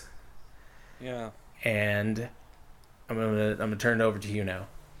feetsies. Yeah. And I'm gonna turn it over to you now.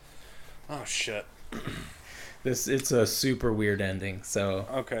 Oh shit. It's a super weird ending. So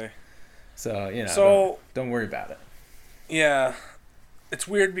okay. So you know. Don't worry about it. Yeah, it's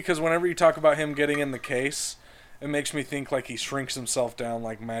weird because whenever you talk about him getting in the case, it makes me think like he shrinks himself down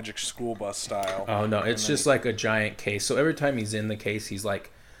like Magic School Bus style. Oh no, it's just like a giant case. So every time he's in the case, he's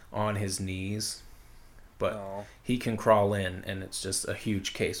like on his knees, but No. he can crawl in, and it's just a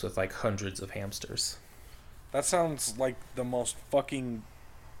huge case with like hundreds of hamsters. That sounds like the most fucking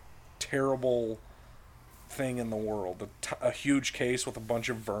terrible thing in the world. A huge case with a bunch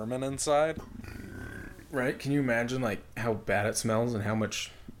of vermin inside. Right? Can you imagine like how bad it smells and how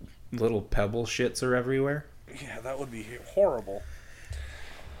much little pebble shits are everywhere? Yeah, that would be horrible.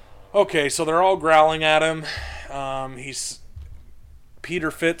 Okay, so they're all growling at him.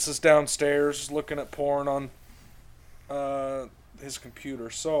 Peter Fitz is downstairs looking at porn on his computer.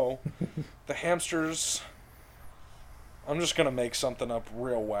 So the hamsters, I'm just gonna make something up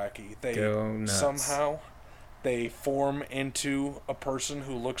real wacky. Go nuts. Somehow they form into a person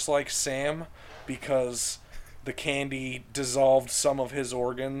who looks like Sam because the candy dissolved some of his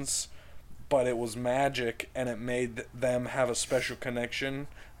organs, but it was magic and it made them have a special connection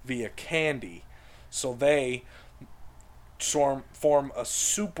via candy. So they form a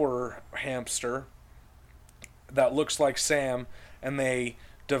super hamster that looks like Sam, and they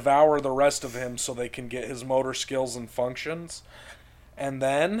devour the rest of him so they can get his motor skills and functions. And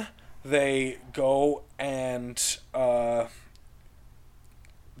then they go and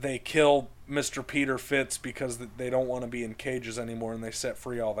they kill Mr. Peter Fitz because they don't want to be in cages anymore, and they set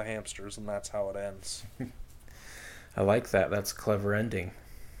free all the hamsters, and that's how it ends. I like that. That's a clever ending.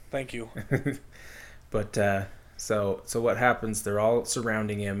 Thank you. But so what happens? They're all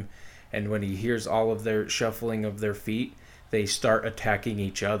surrounding him, and when he hears all of their shuffling of their feet, they start attacking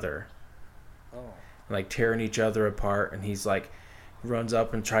each other, like tearing each other apart. And he's like, runs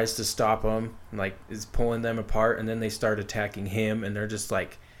up and tries to stop them, and like is pulling them apart, and then they start attacking him, and they're just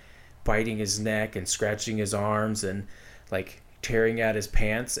like biting his neck and scratching his arms and like tearing at his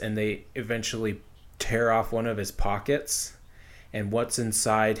pants, and they eventually tear off one of his pockets, and what's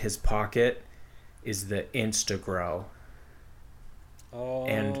inside his pocket is the Instagrow.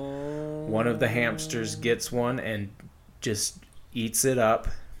 And one of the hamsters gets one and just eats it up,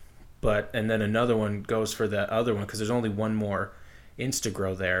 and then another one goes for the other one because there's only one more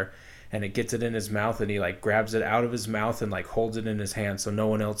Instagrow there, and it gets it in his mouth, and he like grabs it out of his mouth and like holds it in his hand so no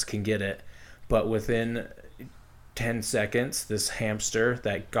one else can get it. But within 10 seconds, this hamster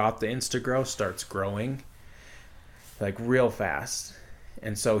that got the Instagrow starts growing like real fast.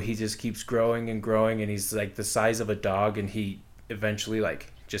 And so he just keeps growing and growing, and he's like the size of a dog, and he eventually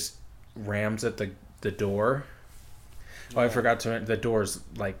like just rams at the door. Oh, I forgot to mention the door's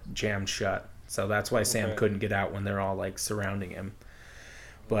like jammed shut. So that's why Sam couldn't get out when they're all like surrounding him.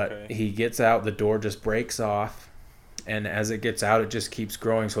 But he gets out, the door just breaks off, and as it gets out, it just keeps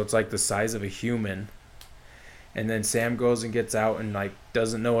growing. So it's like the size of a human. And then Sam goes and gets out and like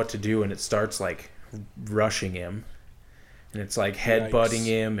doesn't know what to do, and it starts like rushing him. And it's like headbutting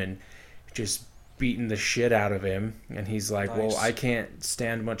him and just beating the shit out of him. And he's like, well, I can't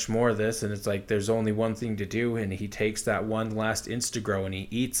stand much more of this. And it's like, there's only one thing to do. And he takes that one last Instagrow and he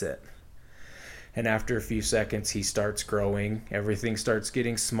eats it. And after a few seconds, he starts growing. Everything starts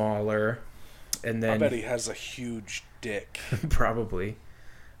getting smaller. And then I bet he has a huge dick. Probably.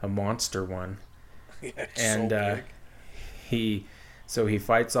 A monster one. Yeah, and so big. he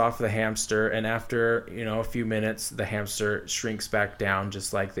fights off the hamster, and after a few minutes, the hamster shrinks back down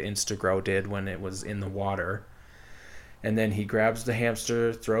just like the Instagrow did when it was in the water. And then he grabs the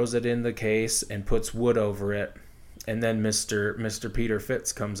hamster, throws it in the case, and puts wood over it. And then Mr. Peter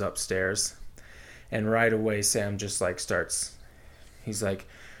Fitz comes upstairs, and right away Sam just like starts. He's like,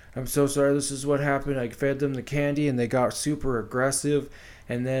 I'm so sorry, this is what happened. I fed them the candy and they got super aggressive,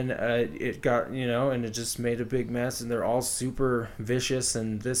 and then it got, and it just made a big mess, and they're all super vicious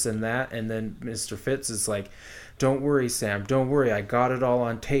and this and that. And then Mr. Fitz is like, don't worry, Sam, don't worry, I got it all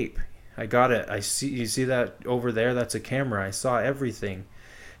on tape. I got it. You see that over there? That's a camera. I saw everything.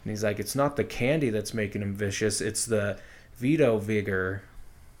 And he's like, it's not the candy that's making him vicious, it's the Vito Vigor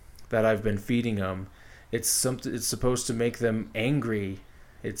that I've been feeding them. It's supposed to make them angry.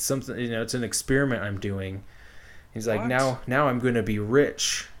 It's something, it's an experiment I'm doing. He's like, now I'm going to be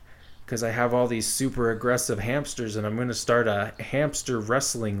rich because I have all these super aggressive hamsters, and I'm going to start a hamster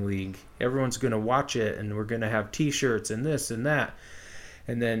wrestling league. Everyone's going to watch it, and we're going to have t-shirts and this and that.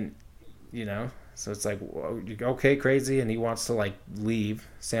 And then, so it's like, okay, crazy. And he wants to like leave.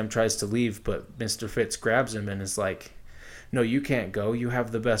 Sam tries to leave, but Mr. Fitz grabs him and is like, no, you can't go. You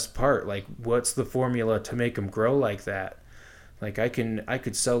have the best part. Like, what's the formula to make them grow like that? Like, I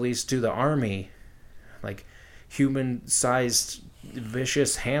could sell these to the army. Like, human-sized,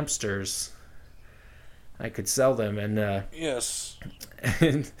 vicious hamsters. I could sell them, and yes.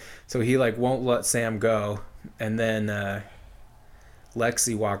 And so he like won't let Sam go, and then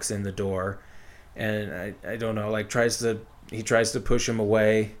Lexi walks in the door, and I don't know, like tries to push him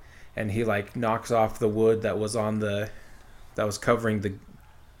away, and he like knocks off the wood that was covering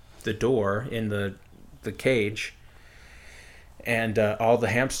the door in the cage, and all the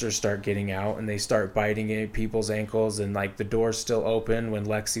hamsters start getting out, and they start biting at people's ankles, and like the door's still open when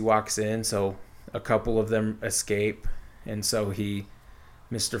Lexi walks in, so a couple of them escape, and so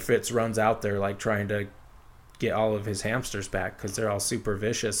Mr. Fitz runs out there like trying to get all of his hamsters back because they're all super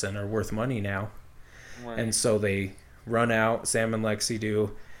vicious and are worth money now. Right. And so they run out, Sam and Lexi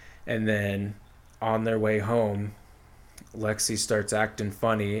do, and then on their way home, Lexi starts acting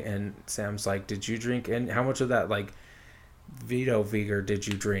funny, and Sam's like, "Did you drink? And how much of that like Vito Vigor did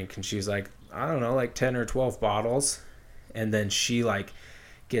you drink?" And she's like, "I don't know, like 10 or 12 bottles." And then she like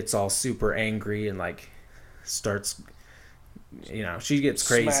gets all super angry and like starts, she gets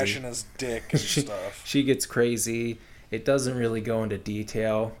crazy, smashing his dick and stuff. She gets crazy. It doesn't really go into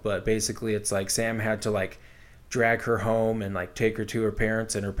detail, but basically it's like Sam had to like drag her home and like take her to her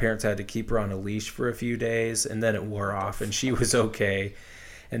parents, and her parents had to keep her on a leash for a few days, and then it wore off and she was okay.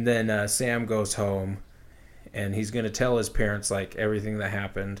 And then Sam goes home, and he's going to tell his parents like everything that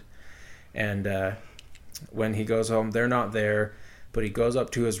happened. And when he goes home, they're not there, but he goes up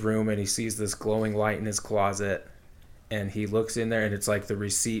to his room and he sees this glowing light in his closet, and he looks in there, and it's like the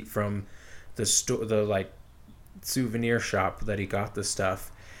receipt from the like souvenir shop that he got the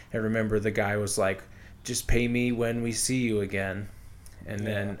stuff. And remember, the guy was like, "Just pay me when we see you again." And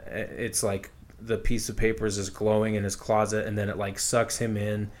then it's like the piece of papers is glowing in his closet, and then it like sucks him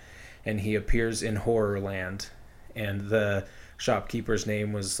in, and he appears in Horrorland. And the shopkeeper's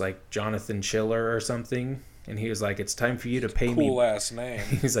name was like Jonathan Schiller or something, and he was like, "It's time for you to pay me." Cool ass name.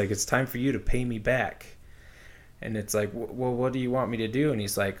 He's like, "It's time for you to pay me back." And it's like, "Well, what do you want me to do?" And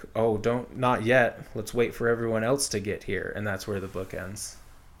he's like, "Oh, not yet. Let's wait for everyone else to get here." And that's where the book ends.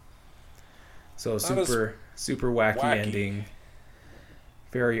 So super wacky ending.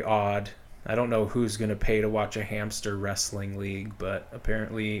 Very odd. I don't know who's going to pay to watch a hamster wrestling league, but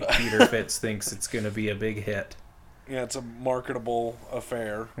apparently Peter Fitz thinks it's going to be a big hit. Yeah, it's a marketable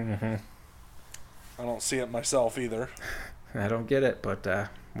affair. Mm-hmm. I don't see it myself either. I don't get it, but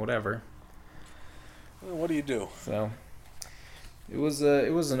whatever. Well, what do you do? So it was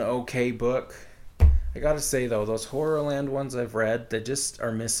an okay book. I gotta say though, those Horrorland ones I've read, they just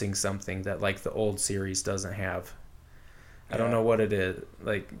are missing something that like the old series doesn't have. I don't know what it is.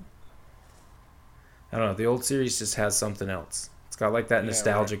 Like, I don't know. The old series just has something else. It's got like that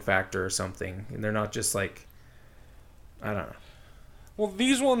nostalgic factor or something, and they're not just like, I don't know. Well,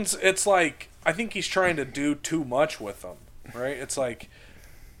 these ones, it's like, I think he's trying to do too much with them, right? It's like,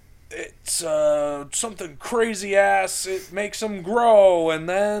 it's something crazy ass, it makes them grow, and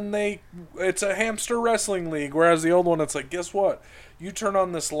then it's a hamster wrestling league, whereas the old one, it's like, guess what? You turn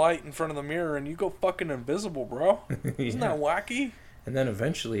on this light in front of the mirror and you go fucking invisible, bro. Isn't that wacky? And then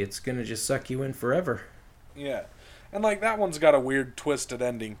eventually it's gonna just suck you in forever. Yeah. And like that one's got a weird twisted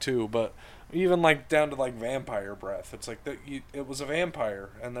ending too, but even like down to like vampire breath, it's like it was a vampire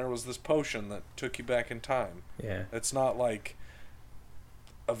and there was this potion that took you back in time. Yeah. It's not like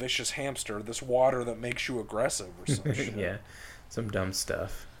a vicious hamster, this water that makes you aggressive or some shit. Yeah. Some dumb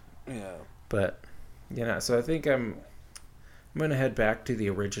stuff. Yeah. But so I think I'm gonna head back to the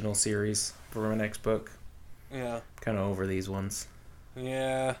original series for my next book. Yeah. Kind of over these ones.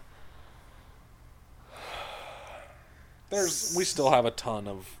 Yeah. We still have a ton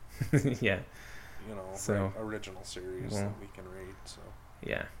of yeah. Original series that we can read, so.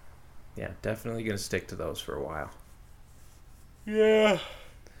 Yeah. Yeah, definitely gonna stick to those for a while. Yeah.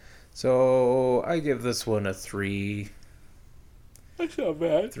 So I give this one a 3. That's not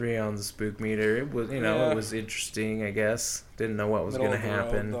bad. 3 on the spook meter. It was, it was interesting, I guess. Didn't know what was going to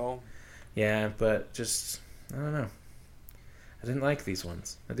happen. Yeah, but just, I don't know. I didn't like these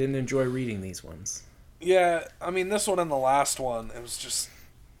ones. I didn't enjoy reading these ones. Yeah, I mean, this one and the last one, it was just,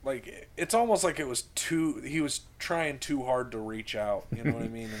 like, it's almost like he was trying too hard to reach out, you know what I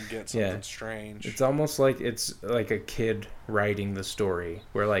mean, and get something strange. It's almost like it's like a kid writing the story,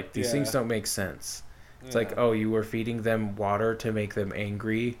 where, like, these things don't make sense. It's like, oh, you were feeding them water to make them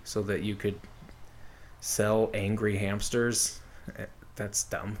angry so that you could sell angry hamsters? That's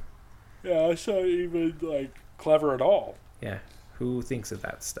dumb. Yeah, it's not even, like, clever at all. Yeah, who thinks of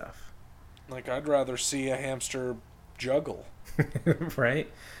that stuff? Like, I'd rather see a hamster juggle.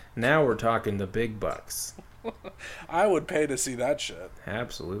 Right? Now we're talking the big bucks. I would pay to see that shit.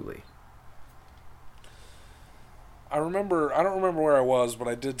 Absolutely. I don't remember where I was, but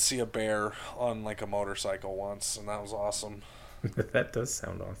I did see a bear on like a motorcycle once, and that was awesome. That does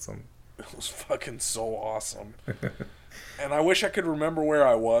sound awesome. It was fucking so awesome. And I wish I could remember where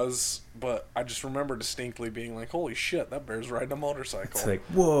I was, but I just remember distinctly being like, holy shit, that bear's riding a motorcycle. It's like,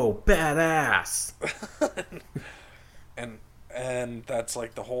 whoa, badass. And that's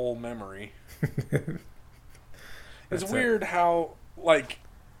like the whole memory. It's That's weird how, like,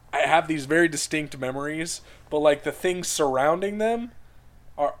 I have these very distinct memories, but, like, the things surrounding them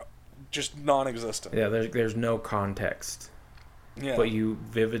are just non-existent. Yeah, there's no context. Yeah. But you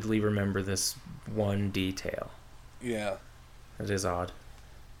vividly remember this one detail. Yeah. It is odd.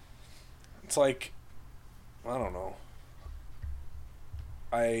 It's like, I don't know.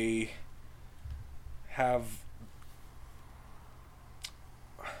 I have...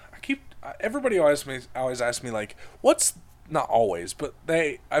 Everybody always asks me, like, what's... Not always, but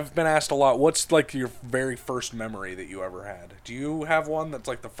I've been asked a lot, what's, like, your very first memory that you ever had? Do you have one that's,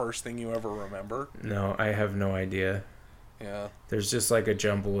 like, the first thing you ever remember? No, I have no idea. Yeah. There's just, like, a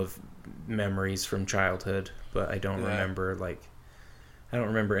jumble of memories from childhood, but I don't remember, like... I don't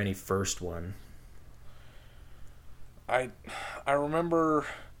remember any first one. I remember...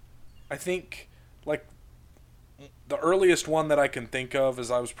 I think, like... The earliest one that I can think of is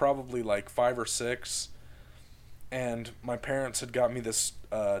I was probably, like, 5 or 6... And my parents had got me this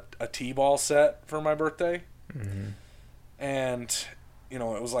a T-ball set for my birthday. Mm-hmm. And, you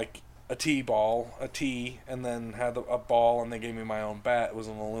know, it was like a T-ball, a T, and then had a ball, and they gave me my own bat. It was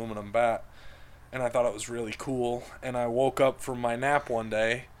an aluminum bat. And I thought it was really cool. And I woke up from my nap one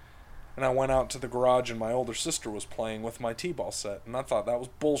day, and I went out to the garage, and my older sister was playing with my T-ball set. And I thought that was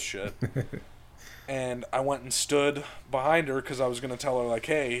bullshit. And I went and stood behind her because I was going to tell her, like,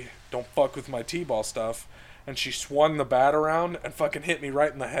 hey, don't fuck with my T-ball stuff. And she swung the bat around and fucking hit me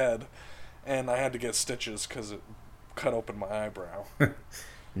right in the head. And I had to get stitches because it cut open my eyebrow.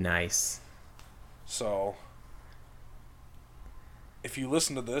 Nice. So, if you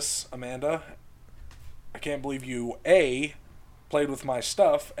listen to this, Amanda, I can't believe you, A, played with my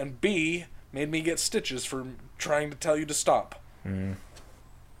stuff, and B, made me get stitches for trying to tell you to stop. Mm.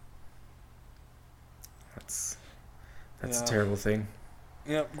 That's a terrible thing.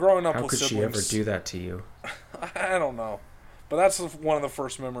 Yeah, growing up How with could siblings... she ever do that to you? I don't know. But that's one of the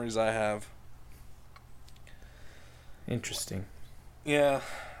first memories I have. Interesting. Yeah.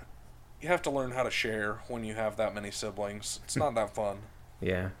 You have to learn how to share when you have that many siblings. It's not that fun.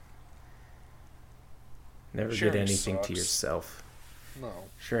 Yeah. Never Sharing get anything sucks. to yourself. No.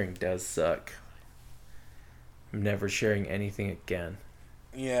 Sharing does suck. I'm never sharing anything again.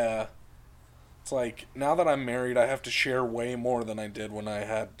 Yeah. It's like, now that I'm married, I have to share way more than I did when I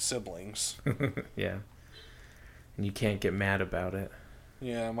had siblings. Yeah. And you can't get mad about it.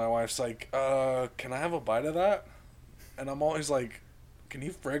 Yeah, my wife's like, can I have a bite of that? And I'm always like, can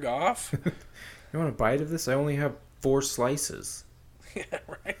you frig off? You want a bite of this? I only have 4 slices. Yeah,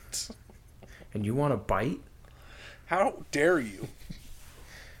 right? And you want a bite? How dare you?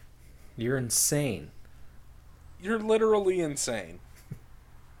 You're insane. You're literally insane.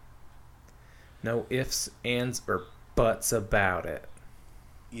 No ifs, ands, or buts about it.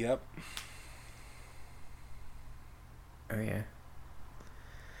 Yep. Oh, yeah.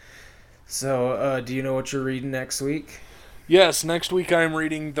 So, do you know what you're reading next week? Yes, next week I'm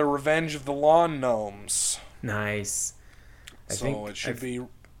reading The Revenge of the Lawn Gnomes. Nice. It should be...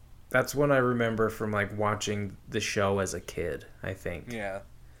 That's one I remember from, like, watching the show as a kid, I think. Yeah.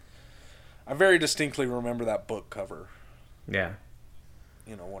 I very distinctly remember that book cover. Yeah.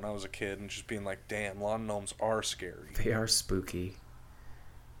 You know, when I was a kid and just being like, damn, lawn gnomes are scary. They are spooky.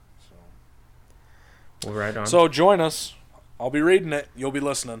 So, Well, right on. so join us. I'll be reading it. You'll be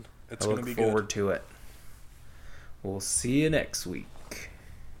listening. It's I going to look be forward good. to it. We'll see you next week.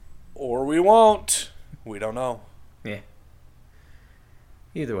 Or we won't. We don't know. Yeah.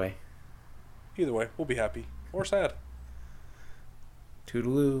 Either way. Either way, we'll be happy. Or sad.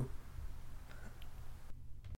 Toodaloo.